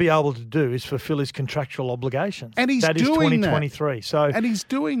he's got to be able to do is fulfil his contractual obligations. And he's that is doing 2023. that. So, and he's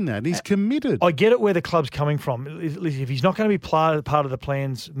doing that. He's committed. I get it where the club's coming from. If he's not going to be part of the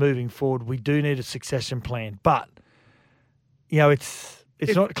plans moving forward, we do need a succession plan. But, it's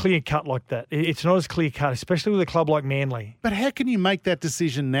not clear cut like that. It's not as clear cut, especially with a club like Manly. But how can you make that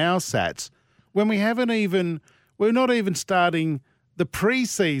decision now, Sats, when we're not even starting the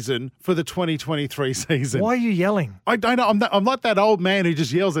pre-season for the 2023 season? Why are you yelling? I don't know. I'm like that old man who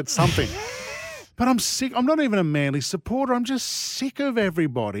just yells at something. But I'm sick. I'm not even a Manly supporter. I'm just sick of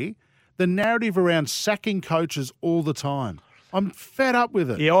everybody, the narrative around sacking coaches all the time. I'm fed up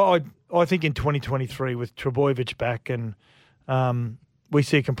with it. Yeah, I think in 2023 with Trbojevic back and we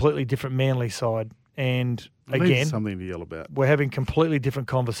see a completely different Manly side. And again, something to yell about. We're having completely different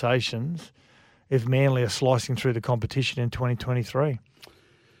conversations if Manly are slicing through the competition in 2023.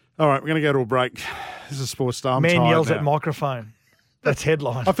 All right, we're going to go to a break. This is Sports Star. Man yells at microphone. That's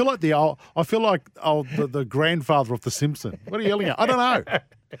headline. I feel like the grandfather of The Simpsons. What are you yelling at? I don't know.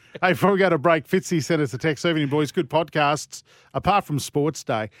 Hey, before we go to break, Fitzy sent us a text. Evening, boys. Good podcasts. Apart from Sports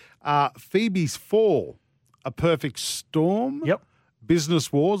Day, Phoebe's Fall, A Perfect Storm. Yep.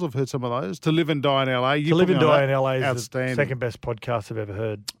 Business Wars. I've heard some of those. To Live and Die in LA. To Live and Die in LA is outstanding. the second best podcast I've ever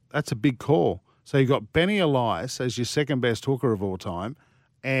heard. That's a big call. So you've got Benny Elias as your second best hooker of all time,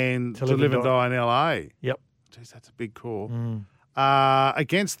 and To Live and Die in LA. Yep. Jeez, that's a big call.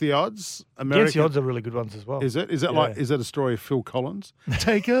 Against the Odds, American. Against the Odds are really good ones as well. Is it? Is it a story of Phil Collins?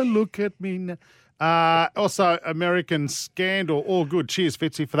 Take a look at me now. Also, American Scandal. All good. Cheers,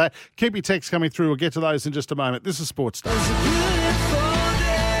 Fitzy, for that. Keep your texts coming through. We'll get to those in just a moment. This is Sports Day.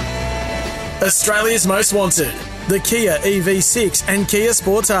 Australia's Most Wanted, the Kia EV6 and Kia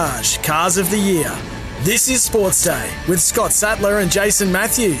Sportage, Cars of the Year. This is Sports Day with Scott Sattler and Jason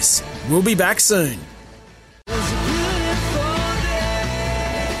Matthews. We'll be back soon.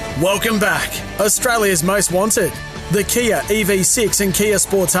 Welcome back. Australia's Most Wanted, the Kia EV6 and Kia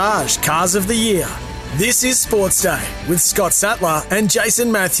Sportage, Cars of the Year. This is Sports Day with Scott Sattler and Jason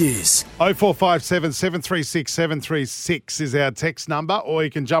Matthews. 0457 736 736 is our text number, or you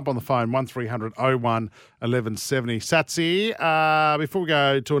can jump on the phone 1300 01 1170. Satsy, before we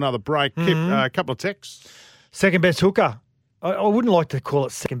go to another break, keep a couple of texts. Second best hooker. I wouldn't like to call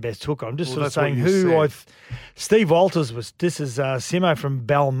it second best hooker. I'm just sort of saying who Steve Walters was. This is Simo from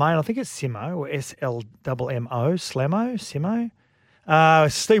Balmain. I think it's Simo or SLMMO. Simo.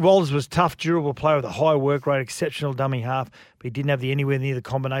 Steve Walters was tough, durable player with a high work rate, exceptional dummy half, but he didn't have anywhere near the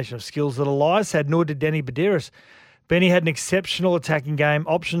combination of skills that Elias had, nor did Danny Badiris. Benny had an exceptional attacking game,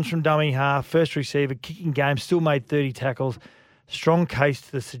 options from dummy half, first receiver, kicking game, still made 30 tackles. Strong case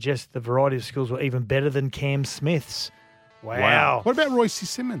to suggest the variety of skills were even better than Cam Smith's. Wow. What about Royce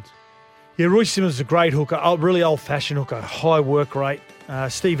Simmons? Yeah, Royce Simmons is a great hooker, a really old-fashioned hooker, high work rate.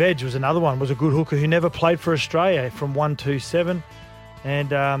 Steve Edge was another one, was a good hooker who never played for Australia from 1-2-7. And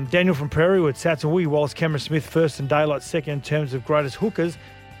Daniel from Prairie Wood, Sats and Woogie Wallace, Cameron Smith, first and Daylight second in terms of greatest hookers.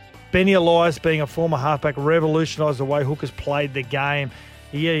 Benny Elias, being a former halfback, revolutionised the way hookers played the game.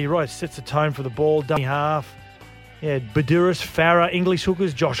 Yeah, you're right, sets the tone for the ball, dummy half. Yeah, Badiris, Farah, English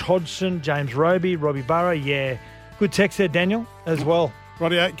hookers, Josh Hodgson, James Roby, Robbie Burrow. Yeah, good text there, Daniel, as well.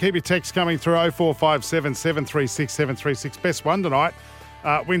 Rightio, keep your text coming through 0457 736 736. Best one tonight.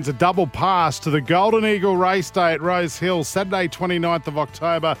 Wins a double pass to the Golden Eagle race day at Rose Hill, Saturday 29th of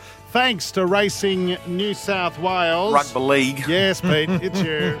October. Thanks to Racing New South Wales. Rugby League. Yes, Pete, it's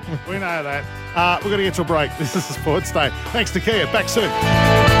you. We know that. We're going to get to a break. This is Sports Day. Thanks to Kia. Back soon.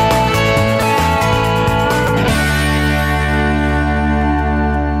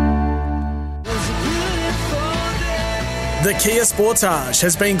 The Kia Sportage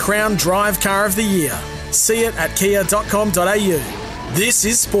has been crowned Drive Car of the Year. See it at kia.com.au. This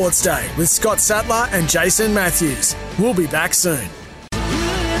is Sports Day with Scott Sattler and Jason Matthews. We'll be back soon.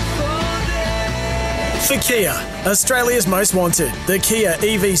 For Kia, Australia's Most Wanted, the Kia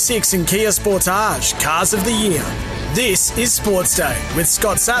EV6 and Kia Sportage, Cars of the Year. This is Sports Day with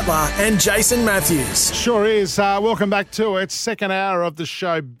Scott Sattler and Jason Matthews. Sure is. Welcome back to it. Second hour of the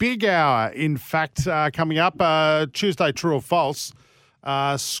show. Big hour, in fact, coming up. Tuesday, True or False.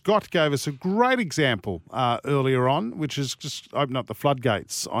 Scott gave us a great example earlier on, which is just open up the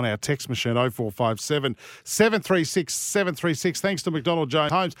floodgates on our text machine, 0457 736 736. Thanks to McDonald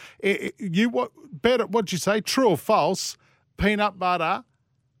Jones Homes. What'd you say? True or false? Peanut butter.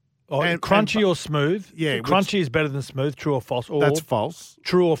 Crunchy or smooth? Yeah. Crunchy is better than smooth, true or false? Or that's false.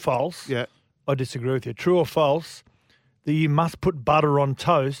 True or false? Yeah. I disagree with you. True or false, that you must put butter on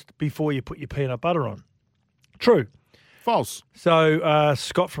toast before you put your peanut butter on. True. False. So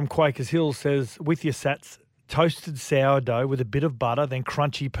Scott from Quakers Hill says, with your Sats, toasted sourdough with a bit of butter, then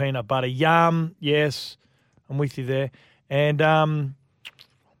crunchy peanut butter. Yum. Yes, I'm with you there. And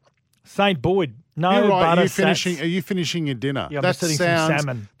St. Boyd. No You're right. butter. Are you finishing your dinner? Yeah, I'm just eating some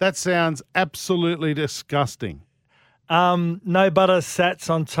salmon. That sounds absolutely disgusting. No butter sats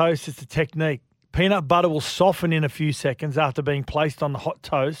on toast. It's a technique. Peanut butter will soften in a few seconds after being placed on the hot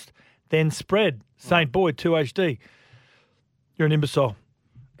toast, then spread. St. Boyd, 2HD. You're an imbecile.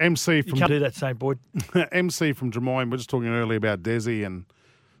 MC from you can't do that, St. Boyd. MC from Des Moines. We're just talking earlier about Desi, and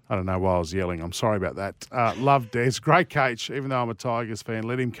I don't know why I was yelling. I'm sorry about that. Love Des. Great coach, even though I'm a Tigers fan.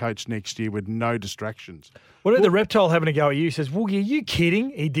 Let him coach next year with no distractions. What about the Reptile having a go at you? He says, Woogie, are you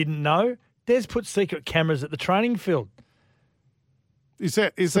kidding? He didn't know. Des put secret cameras at the training field. Is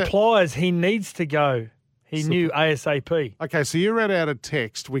that suppliers? He needs to go. He knew ASAP. Okay, so you read out a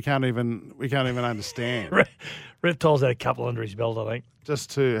text we can't even understand. Reptile's had a couple under his belt, I think.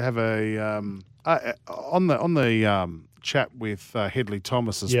 Just to have a on the chat with Hedley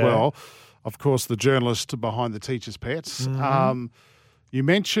Thomas as well. Of course, the journalist behind the Teacher's Pets. Mm-hmm. You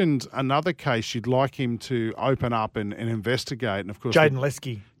mentioned another case you'd like him to open up and investigate, and of course, Jaden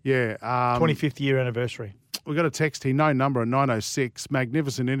Lesky. Yeah, 25th year anniversary. We got a text here, no number, 906.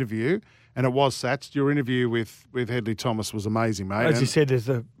 Magnificent interview, and it was Sats. Your interview with Hedley Thomas was amazing, mate. As you said, there's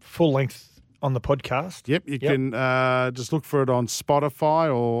a full length on the podcast. Yep, you can just look for it on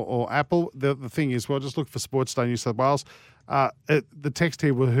Spotify or Apple. The thing is, just look for Sports Day New South Wales. The text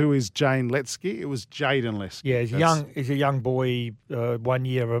here was, who is Jane Letsky? It was Jaden Letsky. Yeah, he's a young boy, 1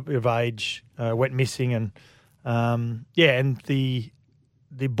 year of age, went missing, and and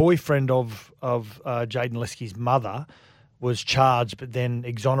the boyfriend of Jaden Lesky's mother was charged, but then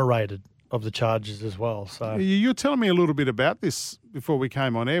exonerated of the charges as well. So you're telling me a little bit about this before we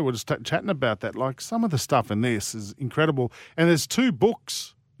came on air. We're just chatting about that. Like, some of the stuff in this is incredible, and there's 2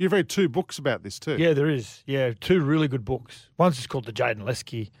 books. You've read 2 books about this too. Yeah, there is. Yeah, 2 really good books. One's just called The Jaden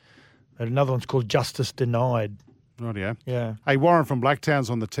Lesky, and another one's called Justice Denied. Rightio. Yeah. Hey, Warren from Blacktown's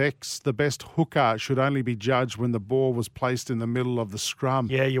on the text. The best hooker should only be judged when the ball was placed in the middle of the scrum.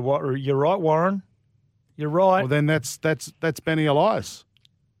 Yeah, you're right, Warren. You're right. Well, then that's Benny Elias.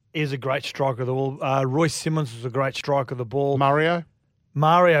 He's a great striker of the ball. Royce Simmons was a great striker of the ball. Mario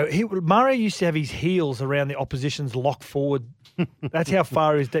used to have his heels around the opposition's lock forward. That's how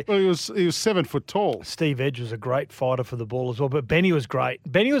far he's deep. Well, he was 7 foot tall. Steve Edge was a great fighter for the ball as well, but Benny was great.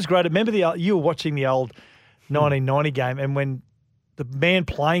 Remember you were watching the old 1990 game, and when the man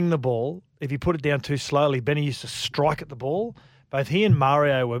playing the ball, if you put it down too slowly, Benny used to strike at the ball. Both he and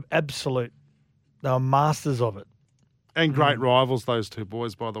Mario were they were masters of it. And great rivals, those 2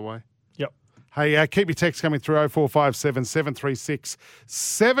 boys, by the way. Yep. Hey, keep your text coming through, 0457 736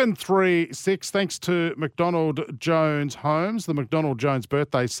 736. Thanks to McDonald Jones Homes. The McDonald Jones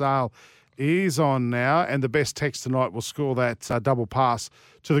birthday sale is on now, and the best text tonight will score that double pass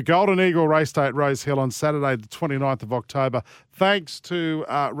to the Golden Eagle Race Day at Rose Hill on Saturday, the 29th of October. Thanks to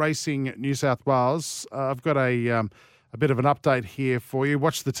Racing New South Wales. I've got a bit of an update here for you.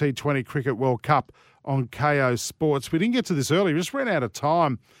 Watch the T20 Cricket World Cup on KO Sports. We didn't get to this earlier. We just ran out of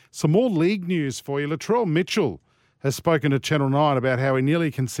time. Some more league news for you. Latrell Mitchell has spoken to Channel 9 about how he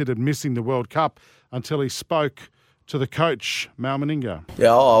nearly considered missing the World Cup until he spoke to the coach, Mal Meninga.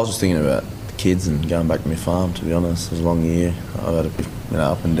 Yeah, I was just thinking about the kids and going back to my farm, to be honest. It was a long year. I've had a bit,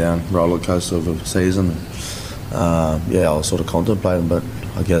 up and down roller coaster of a season. I was sort of contemplating, but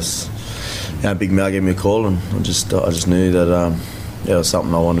I guess Big Mal gave me a call, and I just knew that it was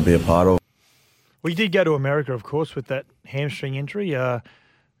something I wanted to be a part of. Well, you did go to America, of course, with that hamstring injury. It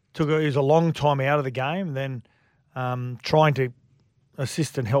was a long time out of the game, then trying to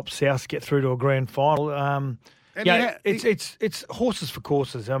assist and help South get through to a grand final. It's horses for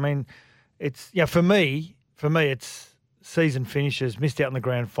courses. I mean, for me, it's season finishes, missed out in the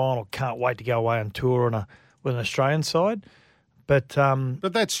grand final. Can't wait to go away on tour with an Australian side. But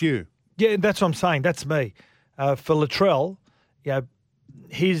that's you. Yeah, that's what I'm saying. That's me. For Latrell,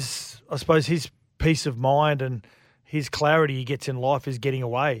 his peace of mind and his clarity he gets in life is getting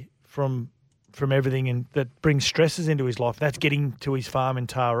away from everything and that brings stresses into his life. That's getting to his farm in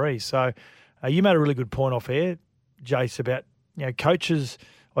Taree. So you made a really good point off air, Jace, about coaches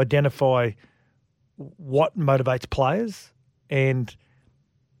identify what motivates players, and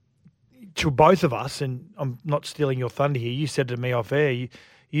to both of us, and I'm not stealing your thunder here, you said to me off air,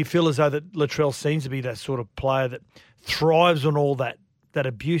 you feel as though that Latrell seems to be that sort of player that thrives on all that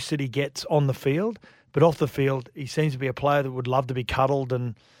abuse that he gets on the field, but off the field, he seems to be a player that would love to be cuddled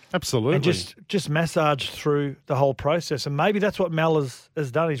and absolutely and just massaged through the whole process. And maybe that's what Mal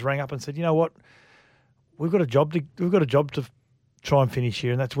has done. He's rang up and said, you know what, we've got a job to try and finish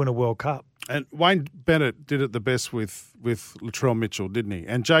here, and that's win a World Cup. And Wayne Bennett did it the best with Latrell Mitchell, didn't he?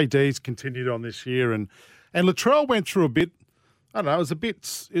 And JD's continued on this year, and Latrell went through a bit. I don't know. It was a bit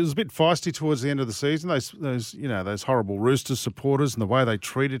feisty towards the end of the season. Those horrible Roosters supporters and the way they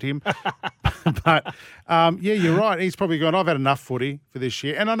treated him. But you're right. He's probably gone, I've had enough footy for this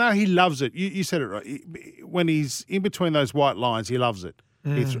year, and I know he loves it. You said it right. When he's in between those white lines, he loves it.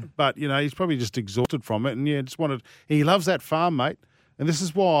 But he's probably just exhausted from it, and he loves that farm, mate. And this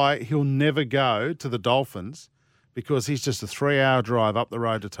is why he'll never go to the Dolphins, because he's just a 3-hour drive up the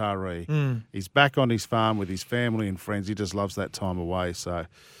road to Taree. He's back on his farm with his family and friends. He just loves that time away. So,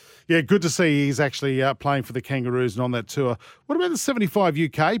 yeah, good to see he's actually playing for the Kangaroos and on that tour. What about the 75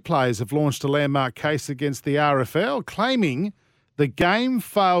 UK players have launched a landmark case against the RFL, claiming the game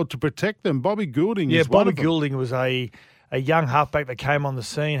failed to protect them? Bobby Goulding is one of them. Bobby Goulding was a young halfback that came on the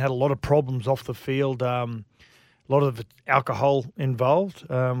scene, had a lot of problems off the field, a lot of alcohol involved,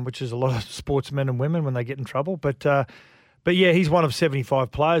 which is a lot of sportsmen and women when they get in trouble. But yeah, he's one of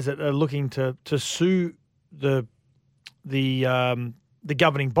 75 players that are looking to sue the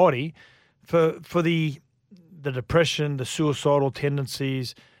governing body for the depression, the suicidal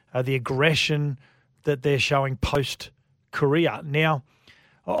tendencies, the aggression that they're showing post-career. Now,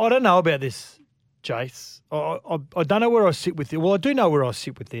 I don't know about this, Jace. I don't know where I sit with it. Well, I do know where I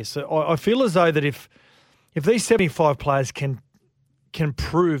sit with this. I feel as though that if these 75 players can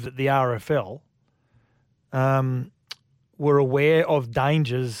prove that the RFL were aware of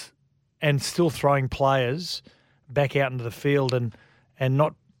dangers and still throwing players back out into the field and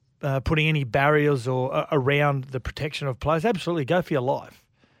not putting any barriers or around the protection of players, absolutely go for your life.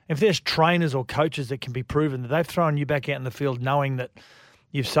 If there's trainers or coaches that can be proven that they've thrown you back out in the field knowing that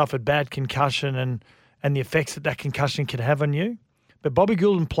you've suffered bad concussion and the effects that concussion can have on you. But Bobby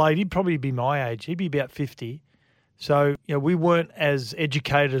Goulding played, he'd probably be my age. He'd be about 50. So, we weren't as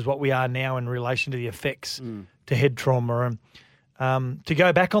educated as what we are now in relation to the effects to head trauma. And to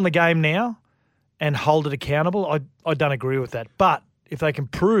go back on the game now and hold it accountable, I don't agree with that. But if they can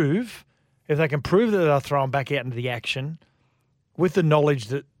prove that they're thrown back out into the action with the knowledge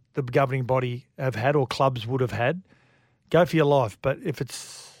that the governing body have had or clubs would have had, go for your life. But if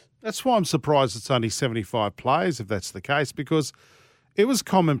it's... That's why I'm surprised it's only 75 players, if that's the case, because it was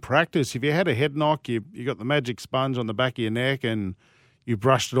common practice. If you had a head knock, you got the magic sponge on the back of your neck and you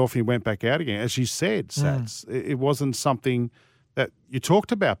brushed it off and you went back out again. As you said, Sats, it wasn't something that you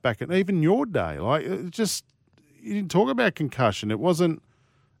talked about back in even your day. Like, you didn't talk about concussion. It wasn't.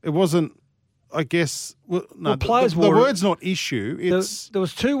 I guess. Well, no, players the word's not issue. It's there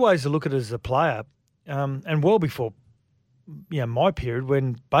was two ways to look at it as a player, and well before, my period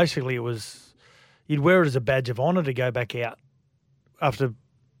when basically it was you'd wear it as a badge of honour to go back out after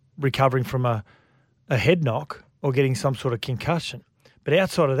recovering from a head knock or getting some sort of concussion. But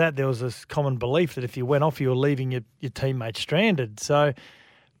outside of that, there was this common belief that if you went off, you were leaving your teammates stranded. So,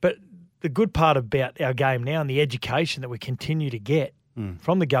 but the good part about our game now and the education that we continue to get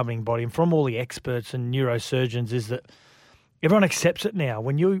from the governing body and from all the experts and neurosurgeons is that everyone accepts it now.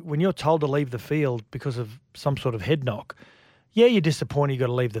 When you're told to leave the field because of some sort of head knock, yeah, you're disappointed you got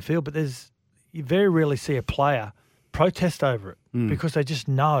to leave the field, but you very rarely see a player protest over it because they just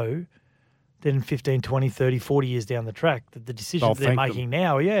know that in 15, 20, 30, 40 years down the track that the decisions they're making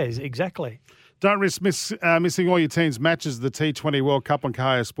now, exactly. Don't risk missing all your team's matches of the T20 World Cup on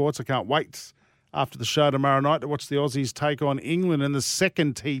Kayo Sports. I can't wait after the show tomorrow night to watch the Aussies take on England in the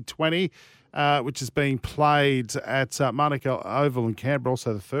second T20, which is being played at Manuka Oval in Canberra.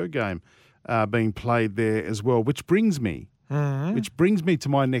 Also the third game being played there as well, which brings me to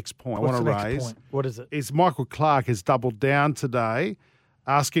my next point. What's I want the to next raise. point? What is it? Is Michael Clark has doubled down today,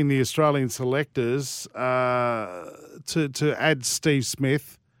 asking the Australian selectors to add Steve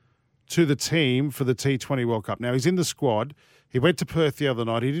Smith to the team for the T20 World Cup. Now, he's in the squad. He went to Perth the other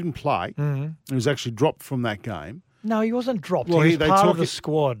night. He didn't play. He was actually dropped from that game. No, he wasn't dropped. Well, he was part of the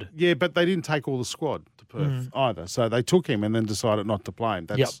squad. Yeah, but they didn't take all the squad to Perth either. So they took him and then decided not to play him.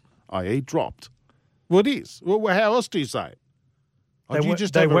 That's i.e. dropped. Well, it is. Well, how else do you say it?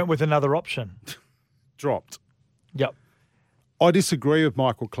 They went with another option. Dropped. Yep. I disagree with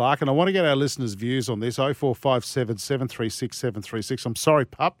Michael Clark, and I want to get our listeners' views on this. 0457 736 736. I'm sorry,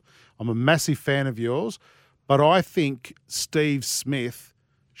 Pup. I'm a massive fan of yours, but I think Steve Smith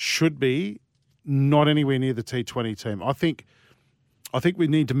should be not anywhere near the T20 team. I think we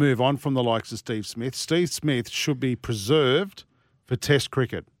need to move on from the likes of Steve Smith. Steve Smith should be preserved for Test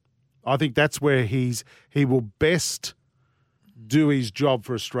cricket. I think that's where he will best do his job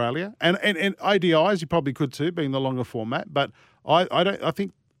for Australia. And ODIs, you probably could too, being the longer format. But I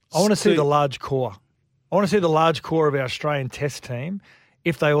want to see the large core. I want to see the large core of our Australian Test team,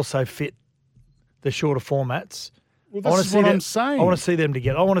 if they also fit the shorter formats. Well, this is what I'm saying. I want to see them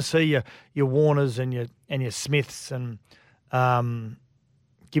together. I want to see your Warners and your Smiths and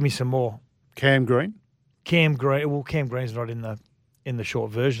give me some more. Cam Green. Cam Green. Well, Cam Green's not in the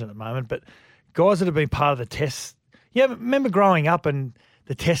short version at the moment, but guys that have been part of the Test. Yeah, remember growing up and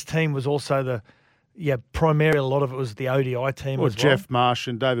the Test team was also primarily a lot of it was the ODI team. Or as well. Jeff Marsh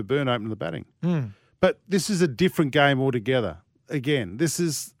and David Byrne opening the batting. But this is a different game altogether. Again, this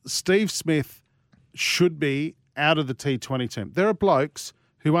is Steve Smith should be out of the T20 team. There are blokes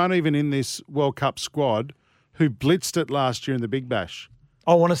who aren't even in this World Cup squad who blitzed it last year in the Big Bash.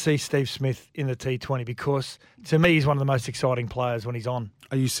 I want to see Steve Smith in the T20 because, to me, he's one of the most exciting players when he's on.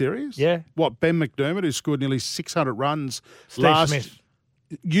 Are you serious? Yeah. What, Ben McDermott, who scored nearly 600 runs Steve Smith.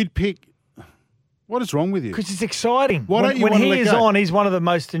 You'd pick... What is wrong with you? Because it's exciting. Why don't you when want to he let is go? on, he's one of the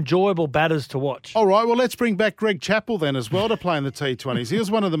most enjoyable batters to watch. All right, well, let's bring back Greg Chappell then as well to play in the T20s. He was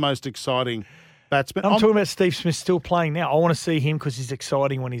one of the most exciting batsmen. I'm talking about Steve Smith still playing now. I want to see him because he's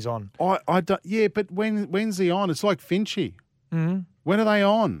exciting when he's on. I don't, yeah, but when's he on? It's like Finchy. Mm-hmm. When are they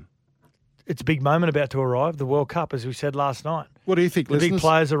on? It's a big moment about to arrive, the World Cup, as we said last night. What do you think, the listeners? big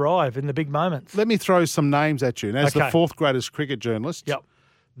players arrive in the big moments. Let me throw some names at you. And as the Okay. fourth greatest cricket journalist, Yep.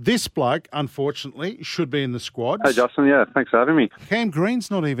 this bloke, unfortunately, should be in the squad. Hey, Justin. Yeah, thanks for having me. Cam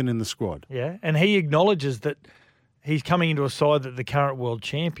Green's not even in the squad. Yeah, and he acknowledges that he's coming into a side that the current world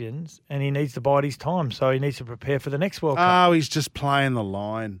champions, and he needs to bide his time, so he needs to prepare for the next World Cup. Oh, he's just playing the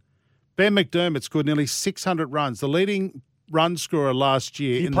line. Ben McDermott scored nearly 600 runs, the leading run scorer last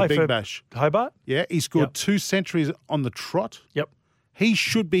year He in the played Big for Bash. Hobart? Yeah, he scored Yep. 2 centuries on the trot. Yep. He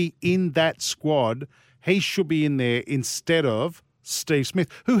should be in that squad. He should be in there instead of Steve Smith,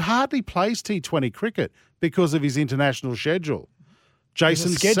 who hardly plays T20 cricket because of his international schedule.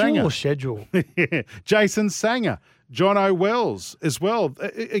 Jason Is it schedule Sanger. or schedule? Yeah. Jason Sanger. John O'Wells as well.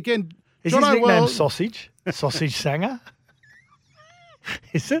 Again, Is John his nickname O'Wells. Sausage? Sausage Sanger?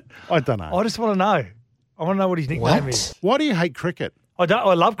 Is it? I don't know. I just want to know. I want to know what his nickname is. Why do you hate cricket? I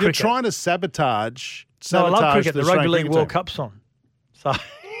love cricket. You're trying to sabotage. No, I love cricket. the The Rugby Australian League cricket World team. Cup's on. So,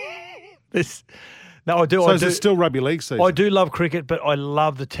 I do. So I is do. it still rugby league season? I do love cricket, but I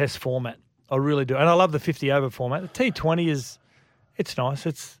love the Test format. I really do, and I love the 50-over format. The T20 it's nice.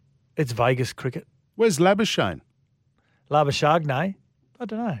 It's Vegas cricket. Where's Labuschagne? Labuschagne? I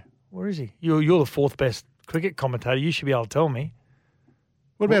don't know. Where is he? You're the fourth best cricket commentator. You should be able to tell me.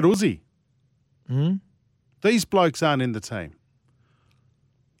 What about Uzi? Hmm? These blokes aren't in the team.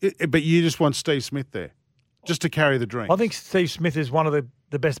 But you just want Steve Smith there, just to carry the drink. I think Steve Smith is one of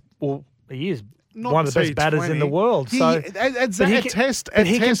the best. Well, he is Not one of the best batters in the world. He- So at but he test but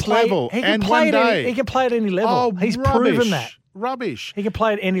he can test play- level he can and play one at day. he can play at any level. Oh, He's rubbish. proven that. Rubbish. He can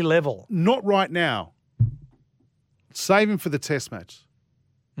play at any level. Not right now. Save him for the test match.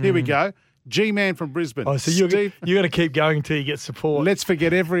 Here we go. G-Man from Brisbane. Oh, so you're Steve, going to keep going until you get support. let's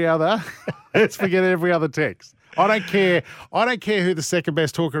forget every other. Let's forget every other text. I don't care. I don't care who the second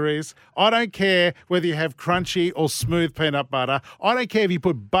best hooker is. I don't care whether you have crunchy or smooth peanut butter. I don't care if you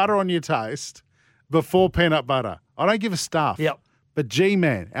put butter on your toast before peanut butter. I don't give a stuff. Yep. But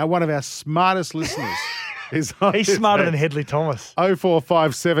G-Man, one of our smartest listeners, is on He's his smarter head. than Headley Thomas.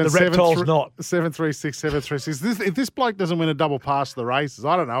 0457 The reptile's not. 736 736. If this bloke doesn't win a double pass to the races,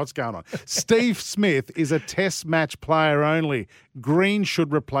 I don't know what's going on. Steve Smith is a test match player only. Green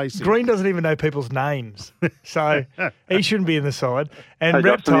should replace him. Green doesn't even know people's names, so he shouldn't be in the side. And Hey,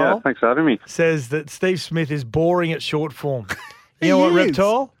 Justin. Yeah, Reptile thanks for having me. says that Steve Smith is boring at short form. He You know what, is.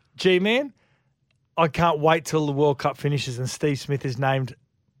 Reptile? G-Man, I can't wait till the World Cup finishes and Steve Smith is named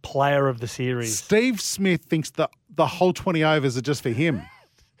player of the series. Steve Smith thinks the whole 20 overs are just for him.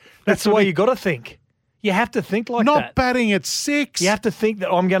 That's the way you got to think. You have to think like Not that. batting at 6. You have to think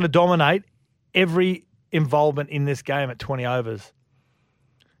that I'm going to dominate every involvement in this game at 20 overs.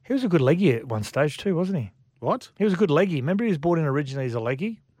 He was a good leggy at one stage too, wasn't he? What? He was a good leggy. Remember he was brought in originally as a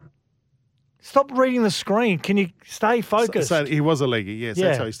leggy? Stop reading the screen. Can you stay focused? So he was a leggy, yes. Yeah.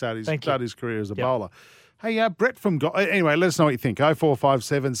 That's how he started Thank you. his career as a Yep. bowler. Hey, Brett from... Anyway, let us know what you think.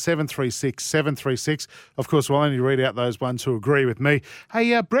 0457 736 736. Of course, we'll only read out those ones who agree with me.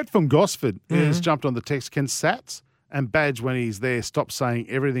 Hey, Brett from Gosford has jumped on the text. Can Sats and Badge, when he's there, stop saying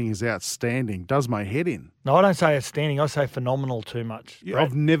everything is outstanding? Does my head in. No, I don't say outstanding. I say phenomenal too much. Yeah, Brett.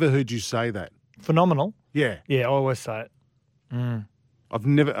 I've never heard you say that. Phenomenal? Yeah. Yeah, I always say it. I've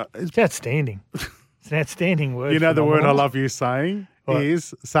never... It's outstanding. It's an outstanding word. you know the word I phenomenal. love you saying What?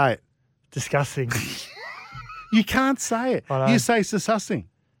 is... Say it. Disgusting. You can't say it. I know. You say disgusting.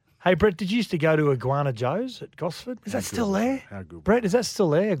 Hey, Brett, did you used to go to Iguana Joe's at Gosford? Is that still there? How good. Brett, is that still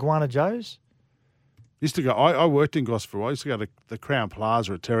there, Iguana Joe's? Used to go. I worked in Gosford. I used to go to the Crown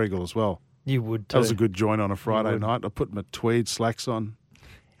Plaza at Terrigal as well. You would too. That was a good joint on a Friday night. I put my tweed slacks on,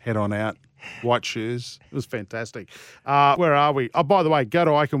 head on out, white shoes. It was fantastic. Where are we? Oh, by the way, go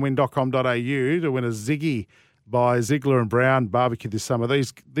to iCanWin.com.au to win a Ziggy by Ziegler and Brown barbecue this summer.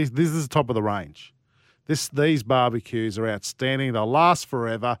 This is the top of the range. These barbecues are outstanding. They'll last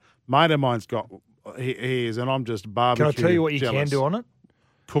forever. Mate of mine's got his, and I'm just barbecue. Can I tell you what you jealous. can do on it?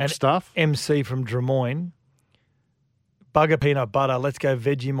 Cook stuff. MC from Des Moines. Bugger peanut butter. Let's go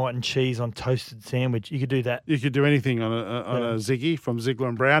Vegemite and cheese on toasted sandwich. You could do that. You could do anything on a Ziggy from Ziegler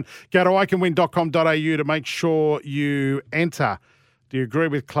and Brown. Go to iCanWin.com.au to make sure you enter. Do you agree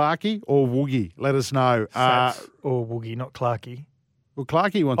with Clarkey or Woogie? Let us know. Sats or Woogie, not Clarkey. Well,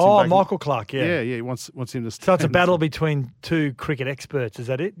 Clarkey wants him back. Michael Clark, yeah. Yeah, he wants him to stay. So it's a battle between two cricket experts, is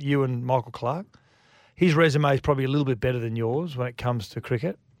that it? You and Michael Clark? His resume is probably a little bit better than yours when it comes to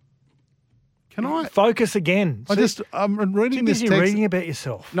cricket. Can I focus again? I'm reading this text. Reading about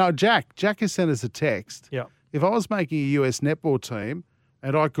yourself. No, Jack has sent us a text. Yeah. If I was making a US netball team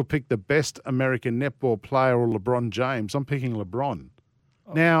and I could pick the best American netball player or LeBron James, I'm picking LeBron.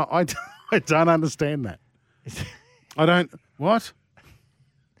 Oh. Now, I don't understand that. I don't. What?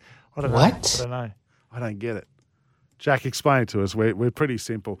 I don't know. I don't know. I don't get it. Jack, explain it to us. We're pretty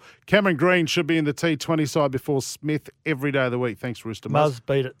simple. Cameron Green should be in the T20 side before Smith every day of the week. Thanks, Rooster Muzz.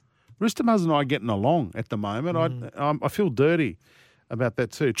 Beat it. Rooster Muzz and I are getting along at the moment. I feel dirty about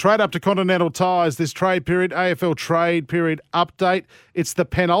that too. Trade up to Continental Tires this trade period, AFL trade period update. It's the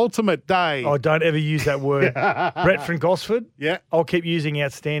penultimate day. Oh, don't ever use that word. Brett from Gosford? Yeah. I'll keep using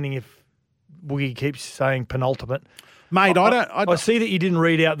outstanding if Woogie keeps saying penultimate. Mate, I see that you didn't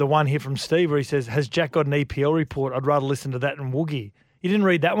read out the one here from Steve where he says, has Jack got an EPL report? I'd rather listen to that than Woogie. You didn't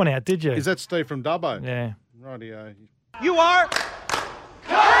read that one out, did you? Is that Steve from Dubbo? Yeah. Rightio. You are...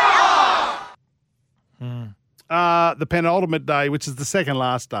 The penultimate day, which is the second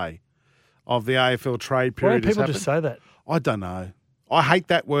last day of the AFL trade Why period. do people just say that? I don't know. I hate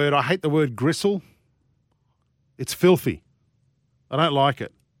that word. I hate the word gristle. It's filthy. I don't like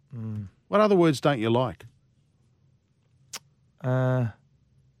it. What other words don't you like? Have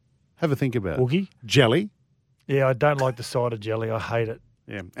a think about Woogie? it. Jelly. Yeah, I don't like the side of jelly. I hate it.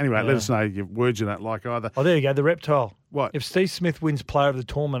 Yeah. Anyway, let us know your words you don't like either. Oh, there you go. The reptile. What? If Steve Smith wins player of the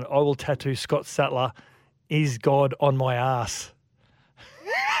tournament, I will tattoo Scott Sattler, is God on my ass.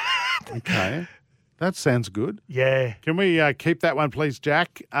 Okay. That sounds good. Yeah. Can we keep that one, please,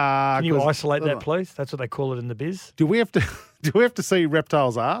 Jack? Can you isolate that, please? That's what they call it in the biz. Do we have to see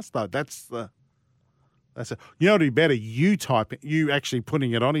Reptile's ass though? That's it. You know, it'd be better you actually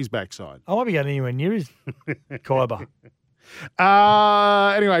putting it on his backside. I won't be going anywhere near his Kyber.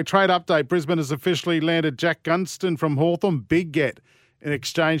 Anyway, trade update. Brisbane has officially landed Jack Gunston from Hawthorn. Big get in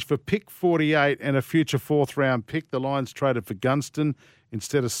exchange for pick 48 and a future fourth-round pick. The Lions traded for Gunston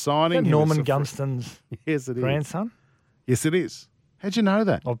instead of signing him. Norman Gunston's grandson? Yes, it is. How'd you know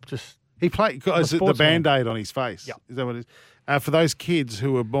that? He played because the Band-Aid on his face. Yep. Is that what it is? For those kids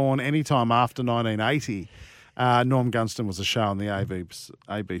who were born anytime after 1980, Norm Gunston was a show on the ABC.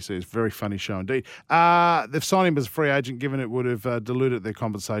 It's a very funny show indeed. They've signed him as a free agent, given it would have diluted their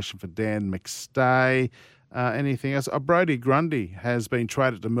compensation for Dan McStay. Anything else? Brody Grundy has been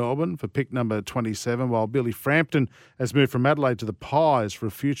traded to Melbourne for pick number 27, while Billy Frampton has moved from Adelaide to the Pies for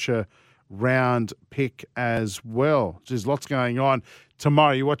a future round pick as well. There's lots going on.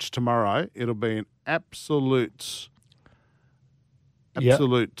 Tomorrow, you watch tomorrow, it'll be an absolute it'll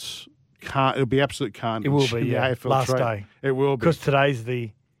be absolute carnage. It will be, yeah. AFL Last trade. day. It will be. Because today's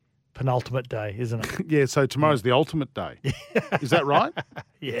the penultimate day, isn't it? Yeah, so tomorrow's the ultimate day. Is that right?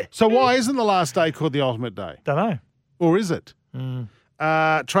 Yeah. So why isn't the last day called the ultimate day? Don't know. Or is it?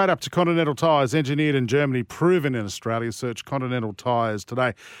 Trade up to Continental Tires, engineered in Germany, proven in Australia. Search Continental Tires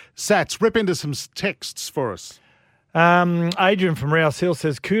today. Sats, rip into some texts for us. Adrian from Rouse Hill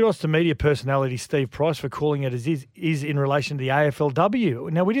says, kudos to media personality Steve Price for calling it as is in relation to the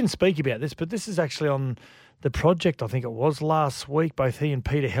AFLW. Now, we didn't speak about this, but this is actually on the project, I think it was last week. Both he and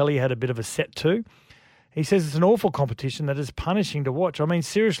Peter Helly had a bit of a set to. He says it's an awful competition that is punishing to watch. I mean,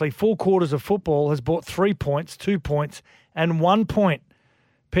 seriously, 4 quarters of football has brought 3 points, 2 points, and 1 point.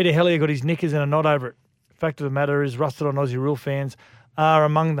 Peter Hellier got his knickers and a nod over it. Fact of the matter is, Rusted on Aussie Rule fans are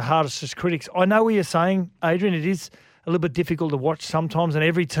among the hardest critics. I know what you're saying, Adrian. It is a little bit difficult to watch sometimes, and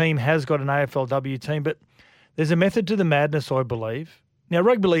every team has got an AFLW team, but there's a method to the madness, I believe. Now,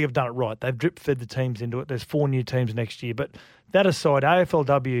 Rugby League have done it right. They've drip-fed the teams into it. There's 4 new teams next year. But that aside,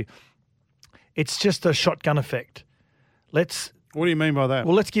 AFLW, it's just a shotgun effect. What do you mean by that?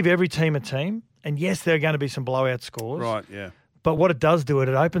 Well, let's give every team a team. And yes, there are going to be some blowout scores. Right, yeah. But what it does do, it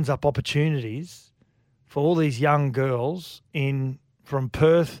opens up opportunities for all these young girls from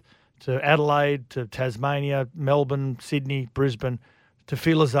Perth to Adelaide to Tasmania, Melbourne, Sydney, Brisbane, to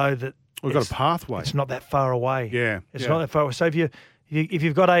feel as though that we've got a pathway. It's not that far away. Yeah, it's not that far away. So if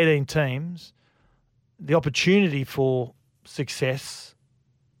you've got 18 teams, the opportunity for success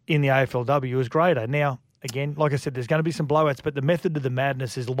in the AFLW is greater. Now, again, like I said, there's going to be some blowouts, but the method to the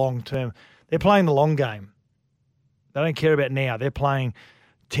madness is long term. They're playing the long game. They don't care about now. They're playing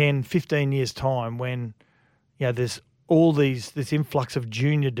 10, 15 years' time when there's all this influx of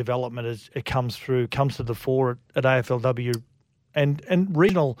junior development as it comes to the fore at AFLW and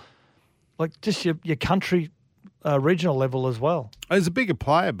regional, like just your country regional level as well. There's a bigger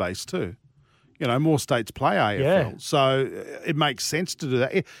player base too. More states play AFL, so it makes sense to do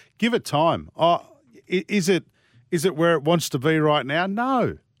that. Give it time. Is it where it wants to be right now?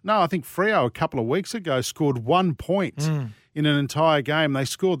 No. I think Freo a couple of weeks ago scored 1 point in an entire game. They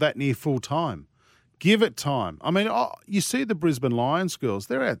scored that near full time. Give it time. I mean, you see the Brisbane Lions girls;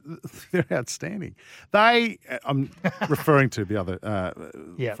 they're outstanding. I'm referring to the other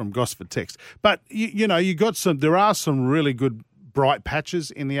from Gosford Text, but you got some. There are some really good bright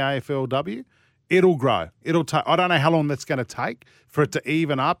patches in the AFLW. It'll grow. It'll take. I don't know how long that's going to take for it to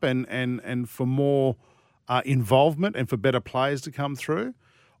even up and for more involvement and for better players to come through.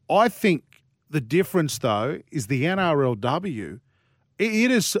 I think the difference though is the NRLW.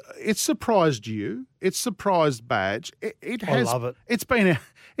 It's surprised you. It's surprised Badge. I love it.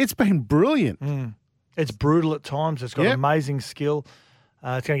 It's been brilliant. It's brutal at times. It's got amazing skill.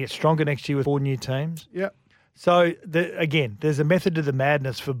 It's going to get stronger next year with 4 new teams. Yeah. So again, there's a method to the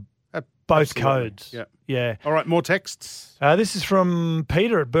madness for both codes. Yeah. All right, more texts. This is from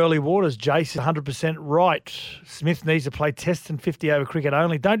Peter at Burley Waters. Jace is 100% right. Smith needs to play test and 50-over cricket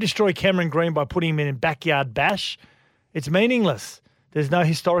only. Don't destroy Cameron Green by putting him in backyard bash. It's meaningless. There's no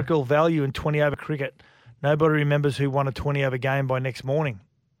historical value in 20-over cricket. Nobody remembers who won a 20-over game by next morning.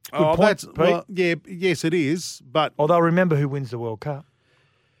 Good point, Pete. Yes, it is. But they'll remember who wins the World Cup.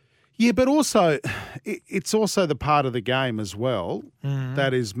 Yeah, but also it's also the part of the game as well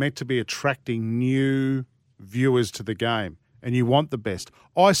that is meant to be attracting new viewers to the game, and you want the best.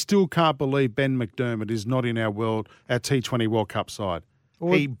 I still can't believe Ben McDermott is not in our T20 World Cup side.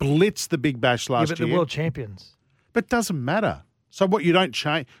 Well, he blitzed the Big Bash last year. Yeah, but the world champions. But it doesn't matter. So what, you don't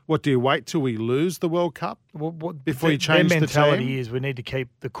change? What, do you wait till we lose the World Cup before you change the team? Their mentality is we need to keep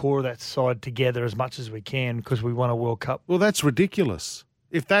the core of that side together as much as we can because we won a World Cup. Well, that's ridiculous.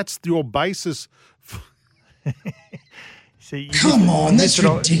 If that's your basis. See, Come on, that's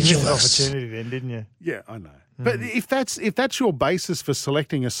ridiculous. You missed an opportunity then, didn't you? Yeah, I know. But if that's your basis for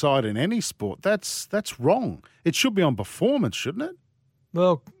selecting a side in any sport, that's wrong. It should be on performance, shouldn't it?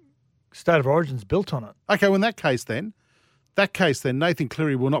 Well, State of Origin's built on it. Okay, well, in that case then, Nathan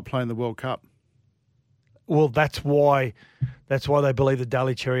Cleary will not play in the World Cup. Well, that's why they believe that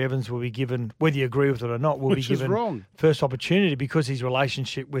Daly Cherry Evans will be given, whether you agree with it or not, Which is wrong. First opportunity because his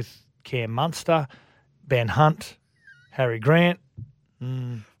relationship with Cam Munster, Ben Hunt, Harry Grant.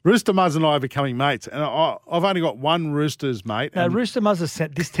 Rooster Muzz and I are becoming mates, and I've only got one Roosters mate. No, Rooster Muzz has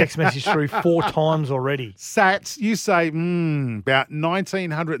sent this text message through 4 times already. Sats, you say about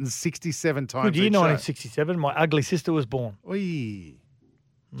 1,967 times. Good year, 1967. My ugly sister was born. Oy.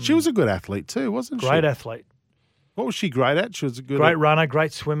 She was a good athlete too, wasn't she? Great athlete. What was she great at? She was a great runner,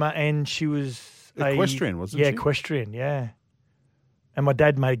 great swimmer, and she was equestrian, wasn't she? Yeah, equestrian, yeah. And my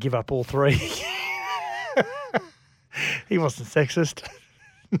dad made her give up all 3. He wasn't sexist.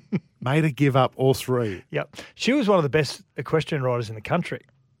 Made her give up all 3. Yep. She was one of the best equestrian riders in the country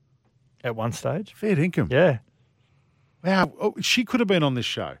at one stage. Fair dinkum. Yeah. Wow. Oh, she could have been on this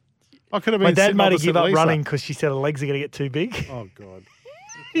show. I could have been. My dad made her give up running because she said her legs are going to get too big. Oh, God.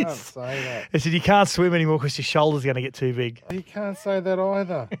 You can't say that. He said you can't swim anymore because your shoulders are going to get too big. You can't say that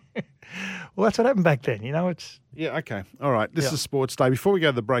either. Well, that's what happened back then. Yeah, okay. All right. This is Sports Day. Before we go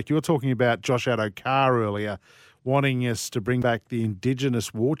to the break, you were talking about Josh Addo-Carr earlier, wanting us to bring back the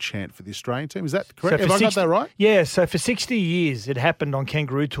Indigenous war chant for the Australian team. Is that correct? Have I got that right? Yeah, so for 60 years it happened on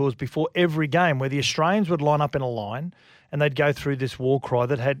kangaroo tours before every game where the Australians would line up in a line and they'd go through this war cry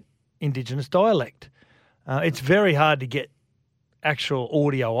that had Indigenous dialect. It's very hard to get actual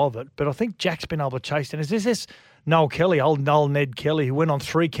audio of it, but I think Jack's been able to chase it. Is this Noel Kelly, old Noel Ned Kelly, who went on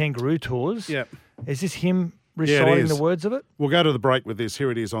 3 kangaroo tours? Yeah. Is this him reciting the words of it? We'll go to the break with this.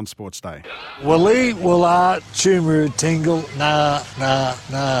 Here it is on Sports Day. Wali wala chumru tingle na na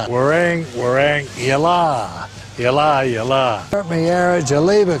na warang warang yala yala yala miara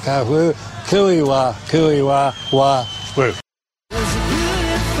jaliba kahu kuiwa kuiwa wa woo.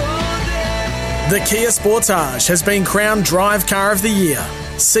 The Kia Sportage has been crowned Drive Car of the Year.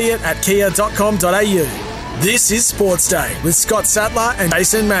 See it at kia.com.au. This is Sports Day with Scott Sattler and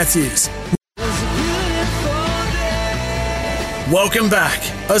Jason Matthews. Welcome back.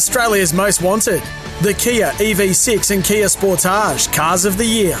 Australia's most wanted. The Kia EV6 and Kia Sportage Cars of the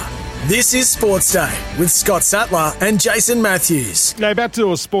Year. This is Sports Day with Scott Sattler and Jason Matthews. Now, about to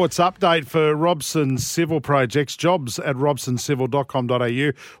do a sports update for Robson Civil Projects, jobs at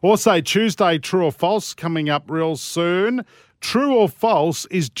robsoncivil.com.au. Also, Tuesday, True or False, coming up real soon. True or false,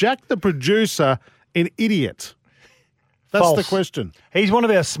 is Jack the producer an idiot? That's False. the question. He's one of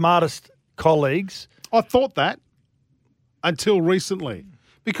our smartest colleagues. I thought that until recently.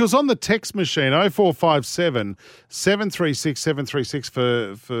 Because on the text machine, 0457 736 736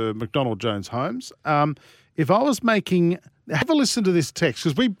 for McDonald Jones Homes, if I was making... Have a listen to this text,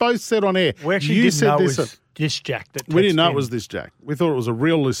 because we both said on air... We actually didn't know it was this Jack that We didn't know texted it was this Jack. We thought it was a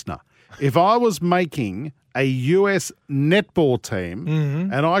real listener. If I was making a US netball team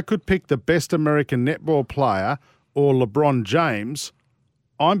and I could pick the best American netball player or LeBron James,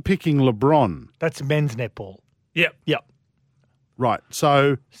 I'm picking LeBron. That's men's netball. Yep. Yep. Right.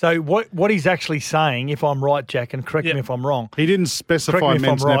 So what he's actually saying, if I'm right, Jack, and correct me if I'm wrong. He didn't specify Correct me if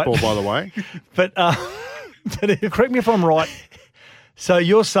men's I'm right. netball, by the way. But correct me if I'm right. So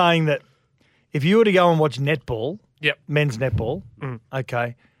you're saying that if you were to go and watch netball, men's netball,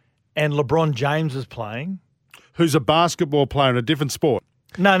 okay, and LeBron James was playing. Who's a basketball player in a different sport.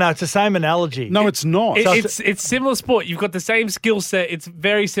 No, it's the same analogy. No, it's not. It's similar sport. You've got the same skill set. It's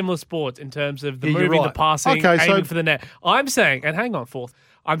very similar sports in terms of the Yeah, you're moving, the right. passing, Okay, so- aiming for the net. I'm saying, and hang on, fourth.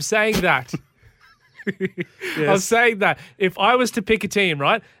 I'm saying that. I'm saying that if I was to pick a team,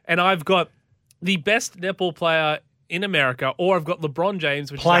 right, and I've got the best netball player in America, or I've got LeBron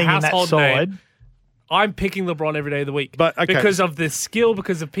James, which Playing is a in that household side. name, I'm picking LeBron every day of the week. But okay. Because of the skill,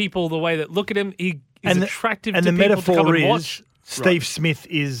 because of people, the way that look at him, he is attractive and to the people to come metaphor and is watch. Steve Smith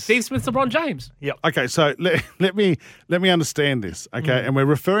is Steve Smith's LeBron James. Yep. Okay, so let me understand this, okay? And we're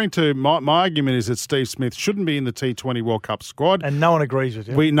referring to, my argument is that Steve Smith shouldn't be in the T20 World Cup squad. And no one agrees with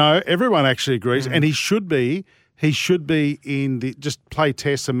you. We know, everyone actually agrees, and he should be in the, just play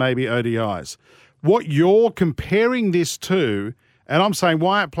tests and maybe ODIs. What you're comparing this to, and I'm saying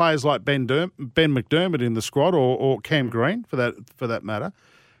why aren't players like Ben McDermott in the squad or Cam Green for that matter?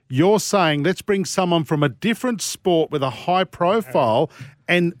 You're saying let's bring someone from a different sport with a high profile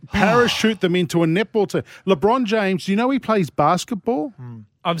and parachute them into a netball team. LeBron James, do you know he plays basketball?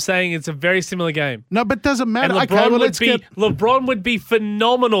 I'm saying it's a very similar game. No, but doesn't matter. And Okay, well, let's get... LeBron would be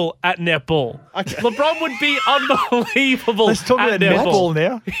phenomenal at netball. Okay. LeBron would be unbelievable. Let's talk at about netball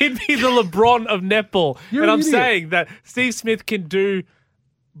now. He'd be the LeBron of netball. You're and an I'm idiot. saying that Steve Smith can do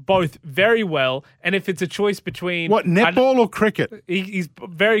both very well. And if it's a choice between What, netball or cricket? he's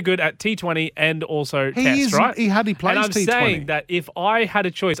very good at T20 and also He Test, is- right? he plays And I'm T20. saying that if I had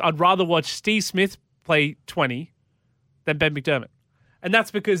a choice, I'd rather watch Steve Smith play 20 than Ben McDermott. And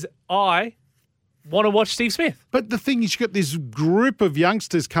that's because I want to watch Steve Smith. But the thing is, you've got this group of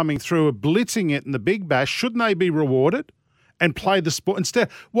youngsters coming through, blitzing it in the Big Bash. Shouldn't they be rewarded and play the sport instead?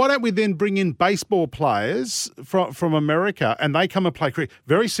 Why don't we then bring in baseball players from America and they come and play cricket?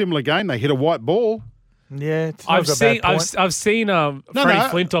 Very similar game. They hit a white ball. Yeah, it's not I've a seen bad point. I've seen No, Freddie no.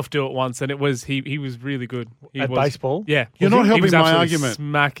 Flintoff do it once, and it was he was really good At baseball? Yeah, You're not He helping was my absolutely argument.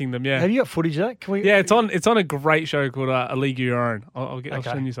 Smacking them, yeah. Have you got footage of that? Can we? Yeah, it's on a great show called A League of Your Own. I'll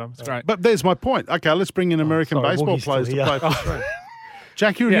send you some. It's great. But there's my point. Okay, let's bring in American sorry, baseball Woogie's players still to here. play for Australia.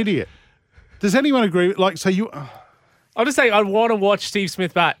 Jack, you're an idiot. Does anyone agree? Like, so you... I'll just say I want to watch Steve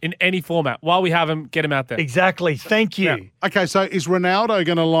Smith bat in any format. While we have him, get him out there. Exactly. Thank you. Yeah. Okay, so is Ronaldo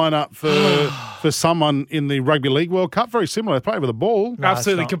going to line up for someone in the Rugby League World Cup? Very similar. They play with a ball. No, it's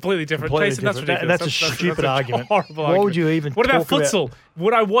Absolutely, not. completely different. Completely Jason, that's different. ridiculous. That's a stupid argument. Horrible Why argument. would you even What about talk about- futsal?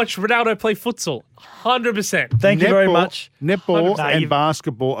 Would I watch Ronaldo play futsal? 100%. Thank you very much. Netball 100%. and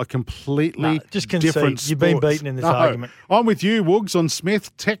basketball are completely just concede. different You've been sports. beaten in this No, argument. I'm with you, Woogs, on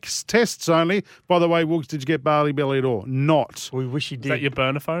Smith. Tests only. By the way, Woogs, did you get barley bellied or not? We wish you Is did. that your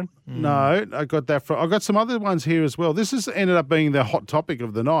burner phone? No, I got that from... I got some other ones here as well. This has ended up being the hot topic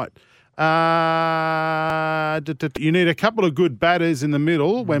of the night. You need a couple of good batters in the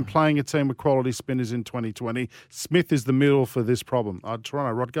middle when playing a team with quality spinners in 2020. Smith is the middle for this problem.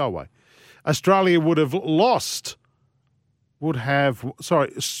 Toronto, Rod, go away. Australia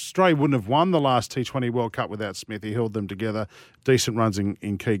Australia wouldn't have won the last T20 World Cup without Smith. He held them together. Decent runs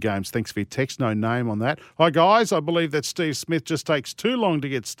in key games. Thanks for your text. No name on that. Hi, guys. I believe that Steve Smith just takes too long to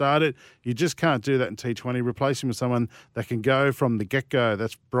get started. You just can't do that in T20. Replace him with someone that can go from the get-go.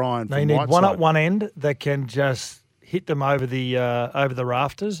 That's Brian They from need Whiteside. one at one end that can just hit them over the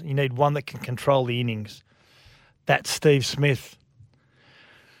rafters. You need one that can control the innings. That's Steve Smith.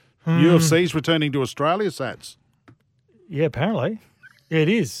 UFC's returning to Australia, Sats. Yeah, apparently. Yeah, it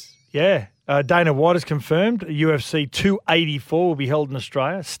is. Yeah. Dana White has confirmed UFC 284 will be held in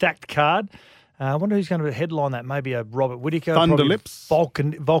Australia. Stacked card. I wonder who's going to headline that. Maybe a Robert Whittaker. Thunder Lips.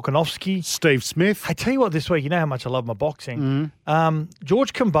 Volkanovski. Steve Smith. I tell you what, this week, you know how much I love my boxing.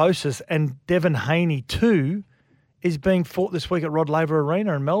 George Kambosos and Devin Haney, too, is being fought this week at Rod Laver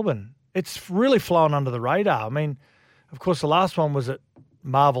Arena in Melbourne. It's really flown under the radar. I mean, of course, the last one was at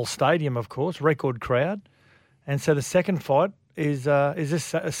Marvel Stadium, of course, record crowd. And so the second fight is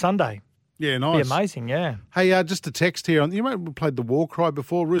this Sunday. Yeah, nice. It'll be amazing, yeah. Hey, just a text here. You might have played the War Cry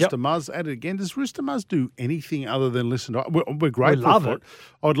before. Rooster Muzz at it again. Does Rooster Muzz do anything other than listen to it? We're grateful love for it.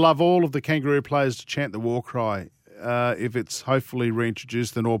 I'd love all of the Kangaroo players to chant the War Cry. If it's hopefully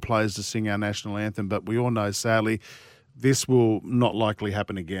reintroduced, then all players to sing our national anthem. But we all know, sadly, this will not likely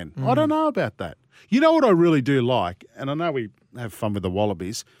happen again. I don't know about that. You know what I really do like, and I know we have fun with the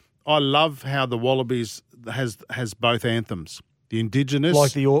Wallabies. I love how the Wallabies has both anthems. The Indigenous.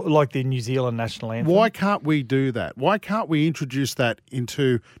 Like the New Zealand national anthem. Why can't we do that? Why can't we introduce that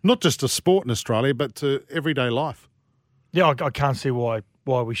into not just a sport in Australia, but to everyday life? Yeah, I can't see why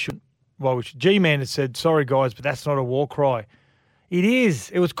we shouldn't. G-Man has said, sorry guys, but that's not a war cry. It is.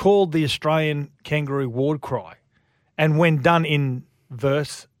 It was called the Australian Kangaroo War Cry. And when done in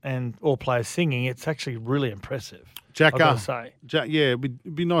verse and all players singing, it's actually really impressive. Jack, I've got to say.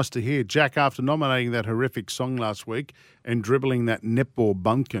 It'd be nice to hear. Jack, after nominating that horrific song last week and dribbling that netball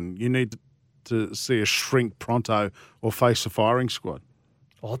bumpkin, you need to see a shrink pronto or face a firing squad.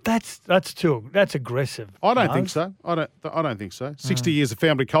 Oh, that's aggressive. I don't think so. I don't think so. 60 years of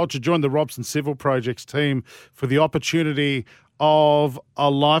family culture. Join the Robson Civil Projects team for the opportunity of a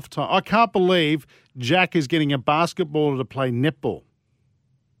lifetime. I can't believe Jack is getting a basketballer to play netball.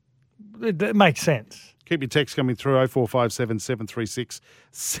 It makes sense. Keep your text coming through 0457 736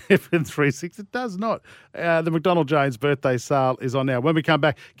 736. It does not. The McDonald Jones birthday sale is on now. When we come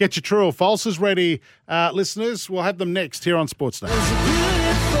back, get your true or falses ready, listeners. We'll have them next here on Sports Day.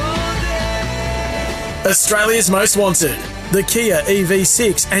 Australia's most wanted, the Kia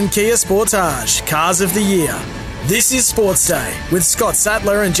EV6 and Kia Sportage, Cars of the Year. This is Sports Day with Scott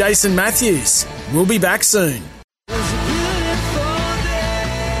Sattler and Jason Matthews. We'll be back soon.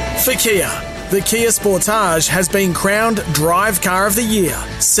 For Kia, the Kia Sportage has been crowned Drive Car of the Year.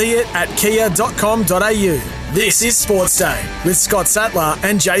 See it at kia.com.au. This is Sports Day with Scott Sattler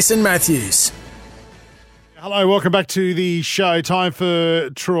and Jason Matthews. Hello, welcome back to the show. Time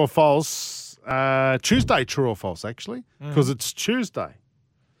for True or False. Tuesday, True or False, actually, because it's Tuesday.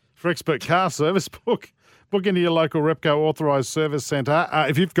 For Expert Car Service, book into your local Repco authorised service centre.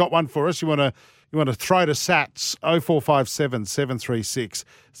 If you've got one for us, you want to throw to Sats 0457 736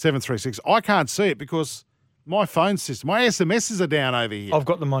 736. I can't see it because my phone system, my SMSs are down over here. I've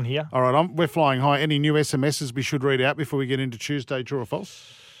got them on here. All right, we're flying high. Any new SMSs we should read out before we get into Tuesday, True or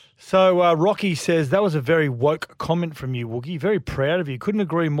False? So Rocky says, that was a very woke comment from you, Woogie. Very proud of you. Couldn't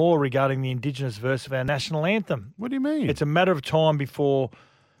agree more regarding the Indigenous verse of our national anthem. What do you mean? It's a matter of time before...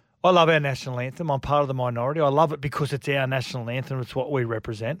 I love our national anthem. I'm part of the minority. I love it because it's our national anthem. It's what we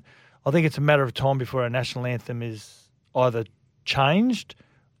represent. I think it's a matter of time before our national anthem is either changed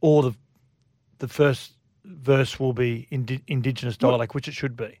or the first verse will be Indigenous dialect, which it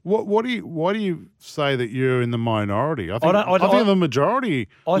should be. Why do you say that you're in the minority? I think the majority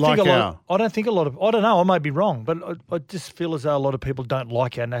I don't think a lot of... I don't know. I may be wrong, but I just feel as though a lot of people don't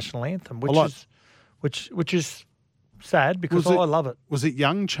like our national anthem, which is sad because I love it. Was it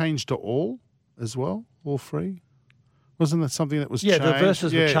Young changed to all as well? All three? Wasn't that something that was changed? Yeah, the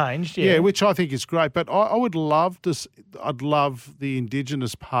verses were changed. Yeah, which I think is great. But I would love to. I'd love the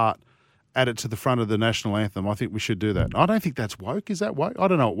Indigenous part added to the front of the national anthem. I think we should do that. I don't think that's woke. Is that woke? I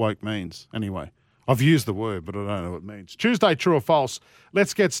don't know what woke means. Anyway, I've used the word, but I don't know what it means. Tuesday, True or False?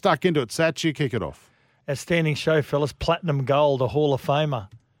 Let's get stuck into it. Sats, you kick it off. Outstanding show, fellas. Platinum Gold, a Hall of Famer.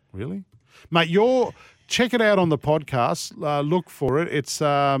 Really, mate? Check it out on the podcast. Look for it. It's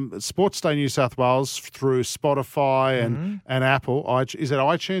Sports Day New South Wales through Spotify and Apple. Is it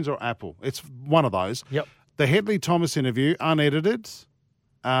iTunes or Apple? It's one of those. Yep. The Headley Thomas interview, unedited.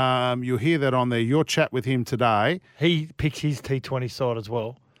 You'll hear that on there. Your chat with him today. He picks his T20 side as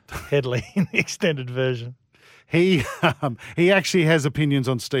well. Headley in the extended version. He actually has opinions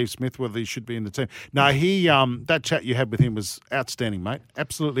on Steve Smith, whether he should be in the team. No, that chat you had with him was outstanding, mate.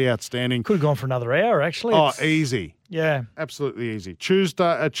 Absolutely outstanding. Could have gone for another hour, actually. Easy. Yeah. Absolutely easy.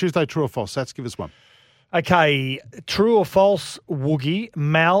 Tuesday, True or False? Let's give us one. Okay, True or False, Woogie.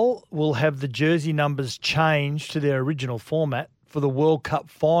 Mal will have the jersey numbers changed to their original format for the World Cup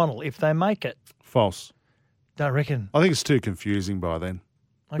final if they make it. False. Don't reckon? I think it's too confusing by then.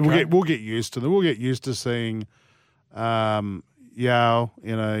 Okay. We'll get used to them. We'll get used to seeing Yao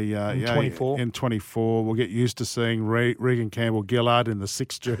In 24. In 24. We'll get used to seeing Regan Campbell-Gillard in the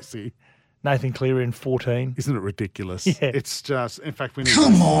 6 jersey. Nathan Cleary in 14. Isn't it ridiculous? Yeah. It's just, in fact, we need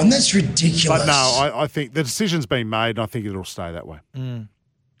Come on, that's ridiculous. But no, I think the decision's been made, and I think it'll stay that way. Like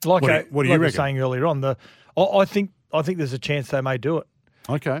What do you like we were reckon? saying earlier on, I think there's a chance they may do it.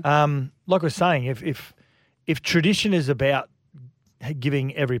 Okay. Like we're saying, if tradition is about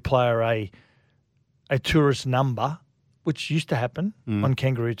giving every player a tourist number, which used to happen on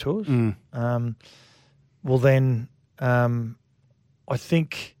kangaroo tours, well then I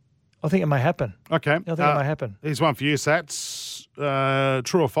think it may happen. Okay. I think it may happen. Here's one for you, Sats.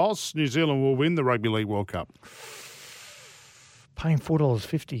 True or false? New Zealand will win the Rugby League World Cup. Paying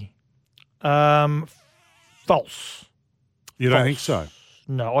 $4.50. False. You don't think so?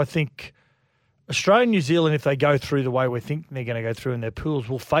 No, I think Australia and New Zealand, if they go through the way we think they're going to go through in their pools,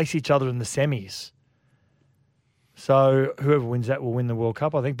 will face each other in the semis. So whoever wins that will win the World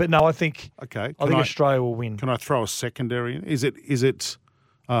Cup, I think. But no, I think Australia will win. Can I throw a secondary in? Is it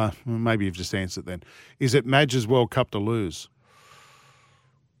maybe you've just answered then. Is it Madge's World Cup to lose?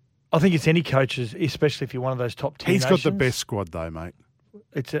 I think it's any coaches, especially if you're one of those top 10 He's nations. got the best squad though, mate.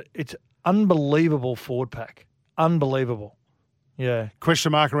 It's unbelievable forward pack. Unbelievable. Yeah.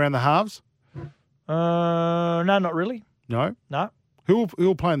 Question mark around the halves? No, not really. No? No. Who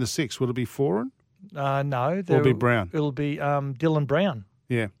will play in the 6? Will it be Foran? No. It'll be Brown. It'll be Dylan Brown.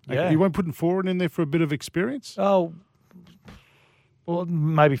 Yeah. Yeah. You won't put Foran in there for a bit of experience? Oh, well,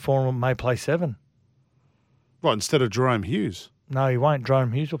 maybe Foran may play 7. Right, instead of Jerome Hughes. No, he won't.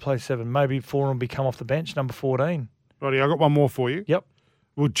 Jerome Hughes will play 7. Maybe Foran will become off the bench, number 14. Righty, I've got one more for you. Yep.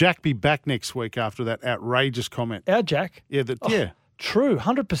 Will Jack be back next week after that outrageous comment? Our Jack? Yeah, yeah. True,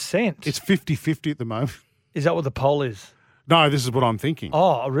 100%. It's 50-50 at the moment. Is that what the poll is? No, this is what I'm thinking.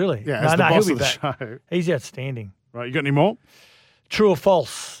 Oh, really? Yeah, as the boss he'll be of the back. show. He's outstanding. Right, you got any more? True or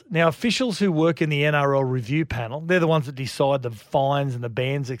false? Now, officials who work in the NRL review panel, they're the ones that decide the fines and the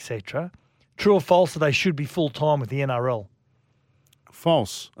bans, etc. True or false that they should be full-time with the NRL?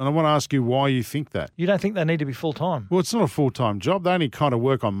 False. And I want to ask you why you think that. You don't think they need to be full-time? Well, it's not a full-time job. They only kind of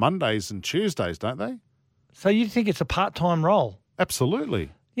work on Mondays and Tuesdays, don't they? So you think it's a part-time role?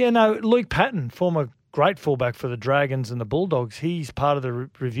 Absolutely. Yeah, no, Luke Patton, former great fullback for the Dragons and the Bulldogs, he's part of the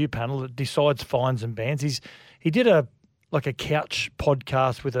review panel that decides fines and bans. He did a couch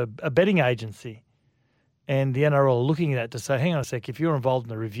podcast with a betting agency, and the NRL are looking at that to say, hang on a sec, if you're involved in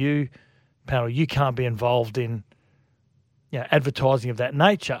the review panel, you can't be involved in advertising of that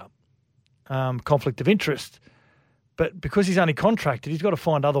nature, conflict of interest. But because he's only contracted, he's got to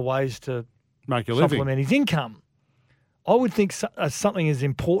find other ways to make a living, supplement his income. I would think something as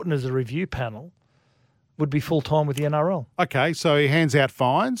important as a review panel would be full-time with the NRL. Okay, so he hands out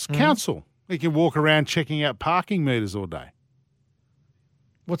fines. Council. He can walk around checking out parking meters all day.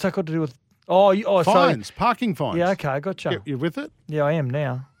 What's that got to do with... fines, so, parking fines. Yeah, okay, I gotcha. You with it? Yeah, I am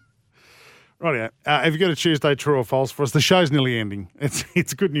now. Right, have you got a Tuesday true or false for us? The show's nearly ending.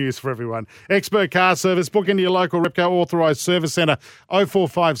 It's good news for everyone. Expert Car Service. Book into your local Repco authorised service centre.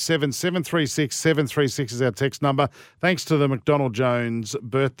 0457 736 736 is our text number. Thanks to the McDonald Jones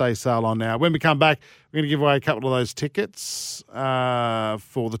birthday sale on now. When we come back, we're going to give away a couple of those tickets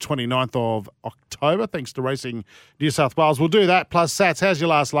for the 29th of October, thanks to Racing New South Wales. We'll do that. Plus, Sats, how's your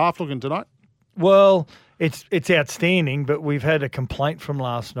last laugh looking tonight? Well, it's outstanding, but we've had a complaint from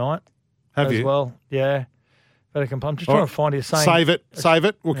last night. Have you? Well, yeah. I'm just trying to find you saying... Save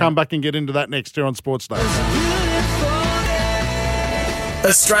it. We'll come back and get into that next year on Sports Day.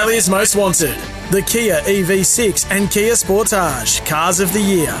 Australia's most wanted. The Kia EV6 and Kia Sportage Cars of the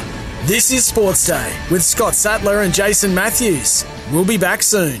Year. This is Sports Day with Scott Sattler and Jason Matthews. We'll be back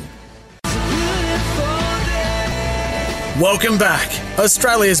soon. Welcome back.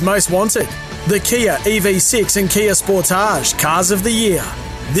 Australia's most wanted. The Kia EV6 and Kia Sportage Cars of the Year.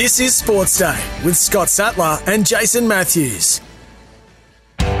 This is Sports Day with Scott Sattler and Jason Matthews.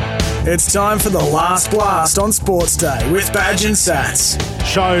 It's time for the last blast on Sports Day with Badge and Sats.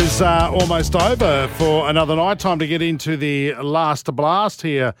 Show's almost over for another night. Time to get into the last blast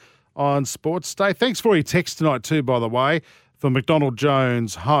here on Sports Day. Thanks for your text tonight too, by the way, for McDonald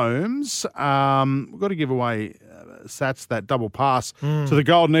Jones Homes. We've got to give away... Sats that double pass to the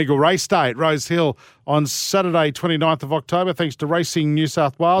Golden Eagle Race Day at Rose Hill on Saturday, 29th of October, thanks to Racing New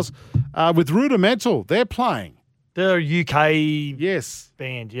South Wales with Rudimental. They're playing. They're a UK yes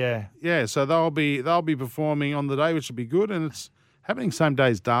band, yeah. Yeah, so they'll be performing on the day, which will be good, and it's happening same day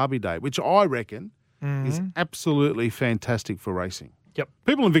as Derby Day, which I reckon is absolutely fantastic for racing. Yep.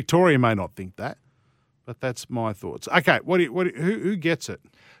 People in Victoria may not think that, But that's my thoughts. Okay, who gets it?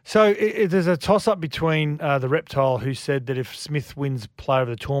 So there's a toss-up between the Reptile, who said that if Smith wins Player of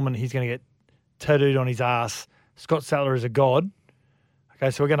the Tournament, he's going to get tattooed on his ass. Scott Sattler is a god. Okay,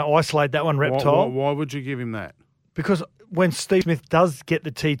 so we're going to isolate that one, Reptile. Why would you give him that? Because when Steve Smith does get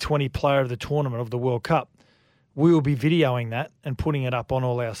the T20 Player of the Tournament of the World Cup, we will be videoing that and putting it up on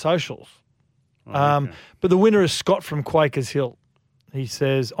all our socials. Okay. But the winner is Scott from Quakers Hill. He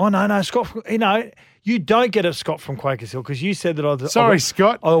says, no, Scott, you don't get it, Scott from Quakers Hill, because you said that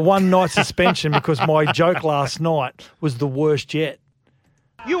Scott. A one-night suspension because my joke last night was the worst yet.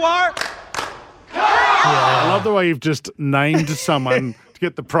 You are. I love the way you've just named someone to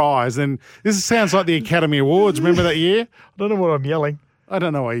get the prize. And this sounds like the Academy Awards. Remember that year? I don't know what I'm yelling. I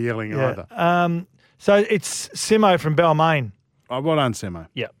don't know why you're yelling either. So it's Simo from Balmain. Oh, well done, Simo.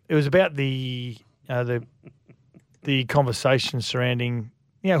 Yeah. It was about the conversation surrounding,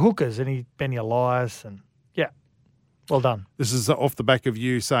 hookers and Benny Elias and, well done. This is off the back of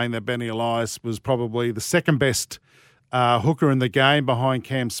you saying that Benny Elias was probably the second best hooker in the game behind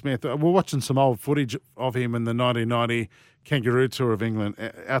Cam Smith. We're watching some old footage of him in the 1990 Kangaroo Tour of England.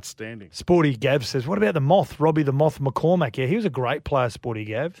 Outstanding. Sporty Gav says, what about the Moth, Robbie the Moth McCormack? Yeah, he was a great player, Sporty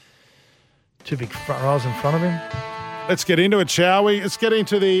Gav. Two big front rows in front of him. Let's get into it, shall we? Let's get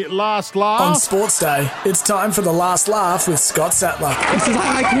into the last laugh. On Sports Day, it's time for the last laugh with Scott Sattler. He says,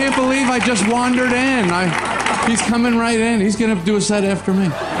 I can't believe I just wandered in. He's coming right in. He's going to do a set after me.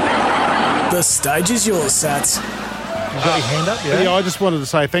 The stage is yours, Sats. You got your hand up, Yeah, I just wanted to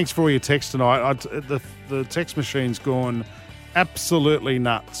say thanks for all your texts tonight. The text machine's gone absolutely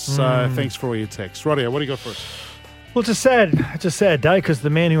nuts. So thanks for all your texts. Rightio, what do you got for us? Well, it's a sad day because the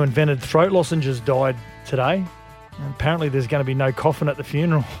man who invented throat lozenges died today. And apparently there's going to be no coffin at the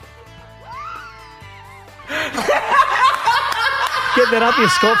funeral. Get that up, you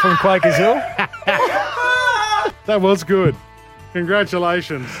Scott from Quakers Hill. That was good.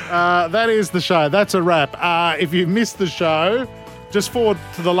 Congratulations. That is the show. That's a wrap. If you missed the show, just forward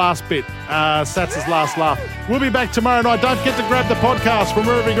to the last bit, Sats' last laugh. We'll be back tomorrow night. Don't forget to grab the podcast from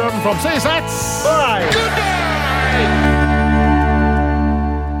wherever you're from. See you, Sats. Bye. Good day.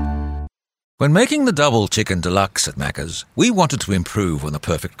 When making the double chicken deluxe at Macca's, we wanted to improve on the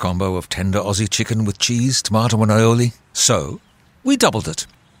perfect combo of tender Aussie chicken with cheese, tomato and aioli. So, we doubled it.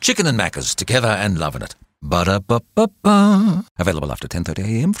 Chicken and Macca's, together and loving it. Ba-da-ba-ba-ba. Available after 10:30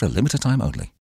 a.m. for a limited time only.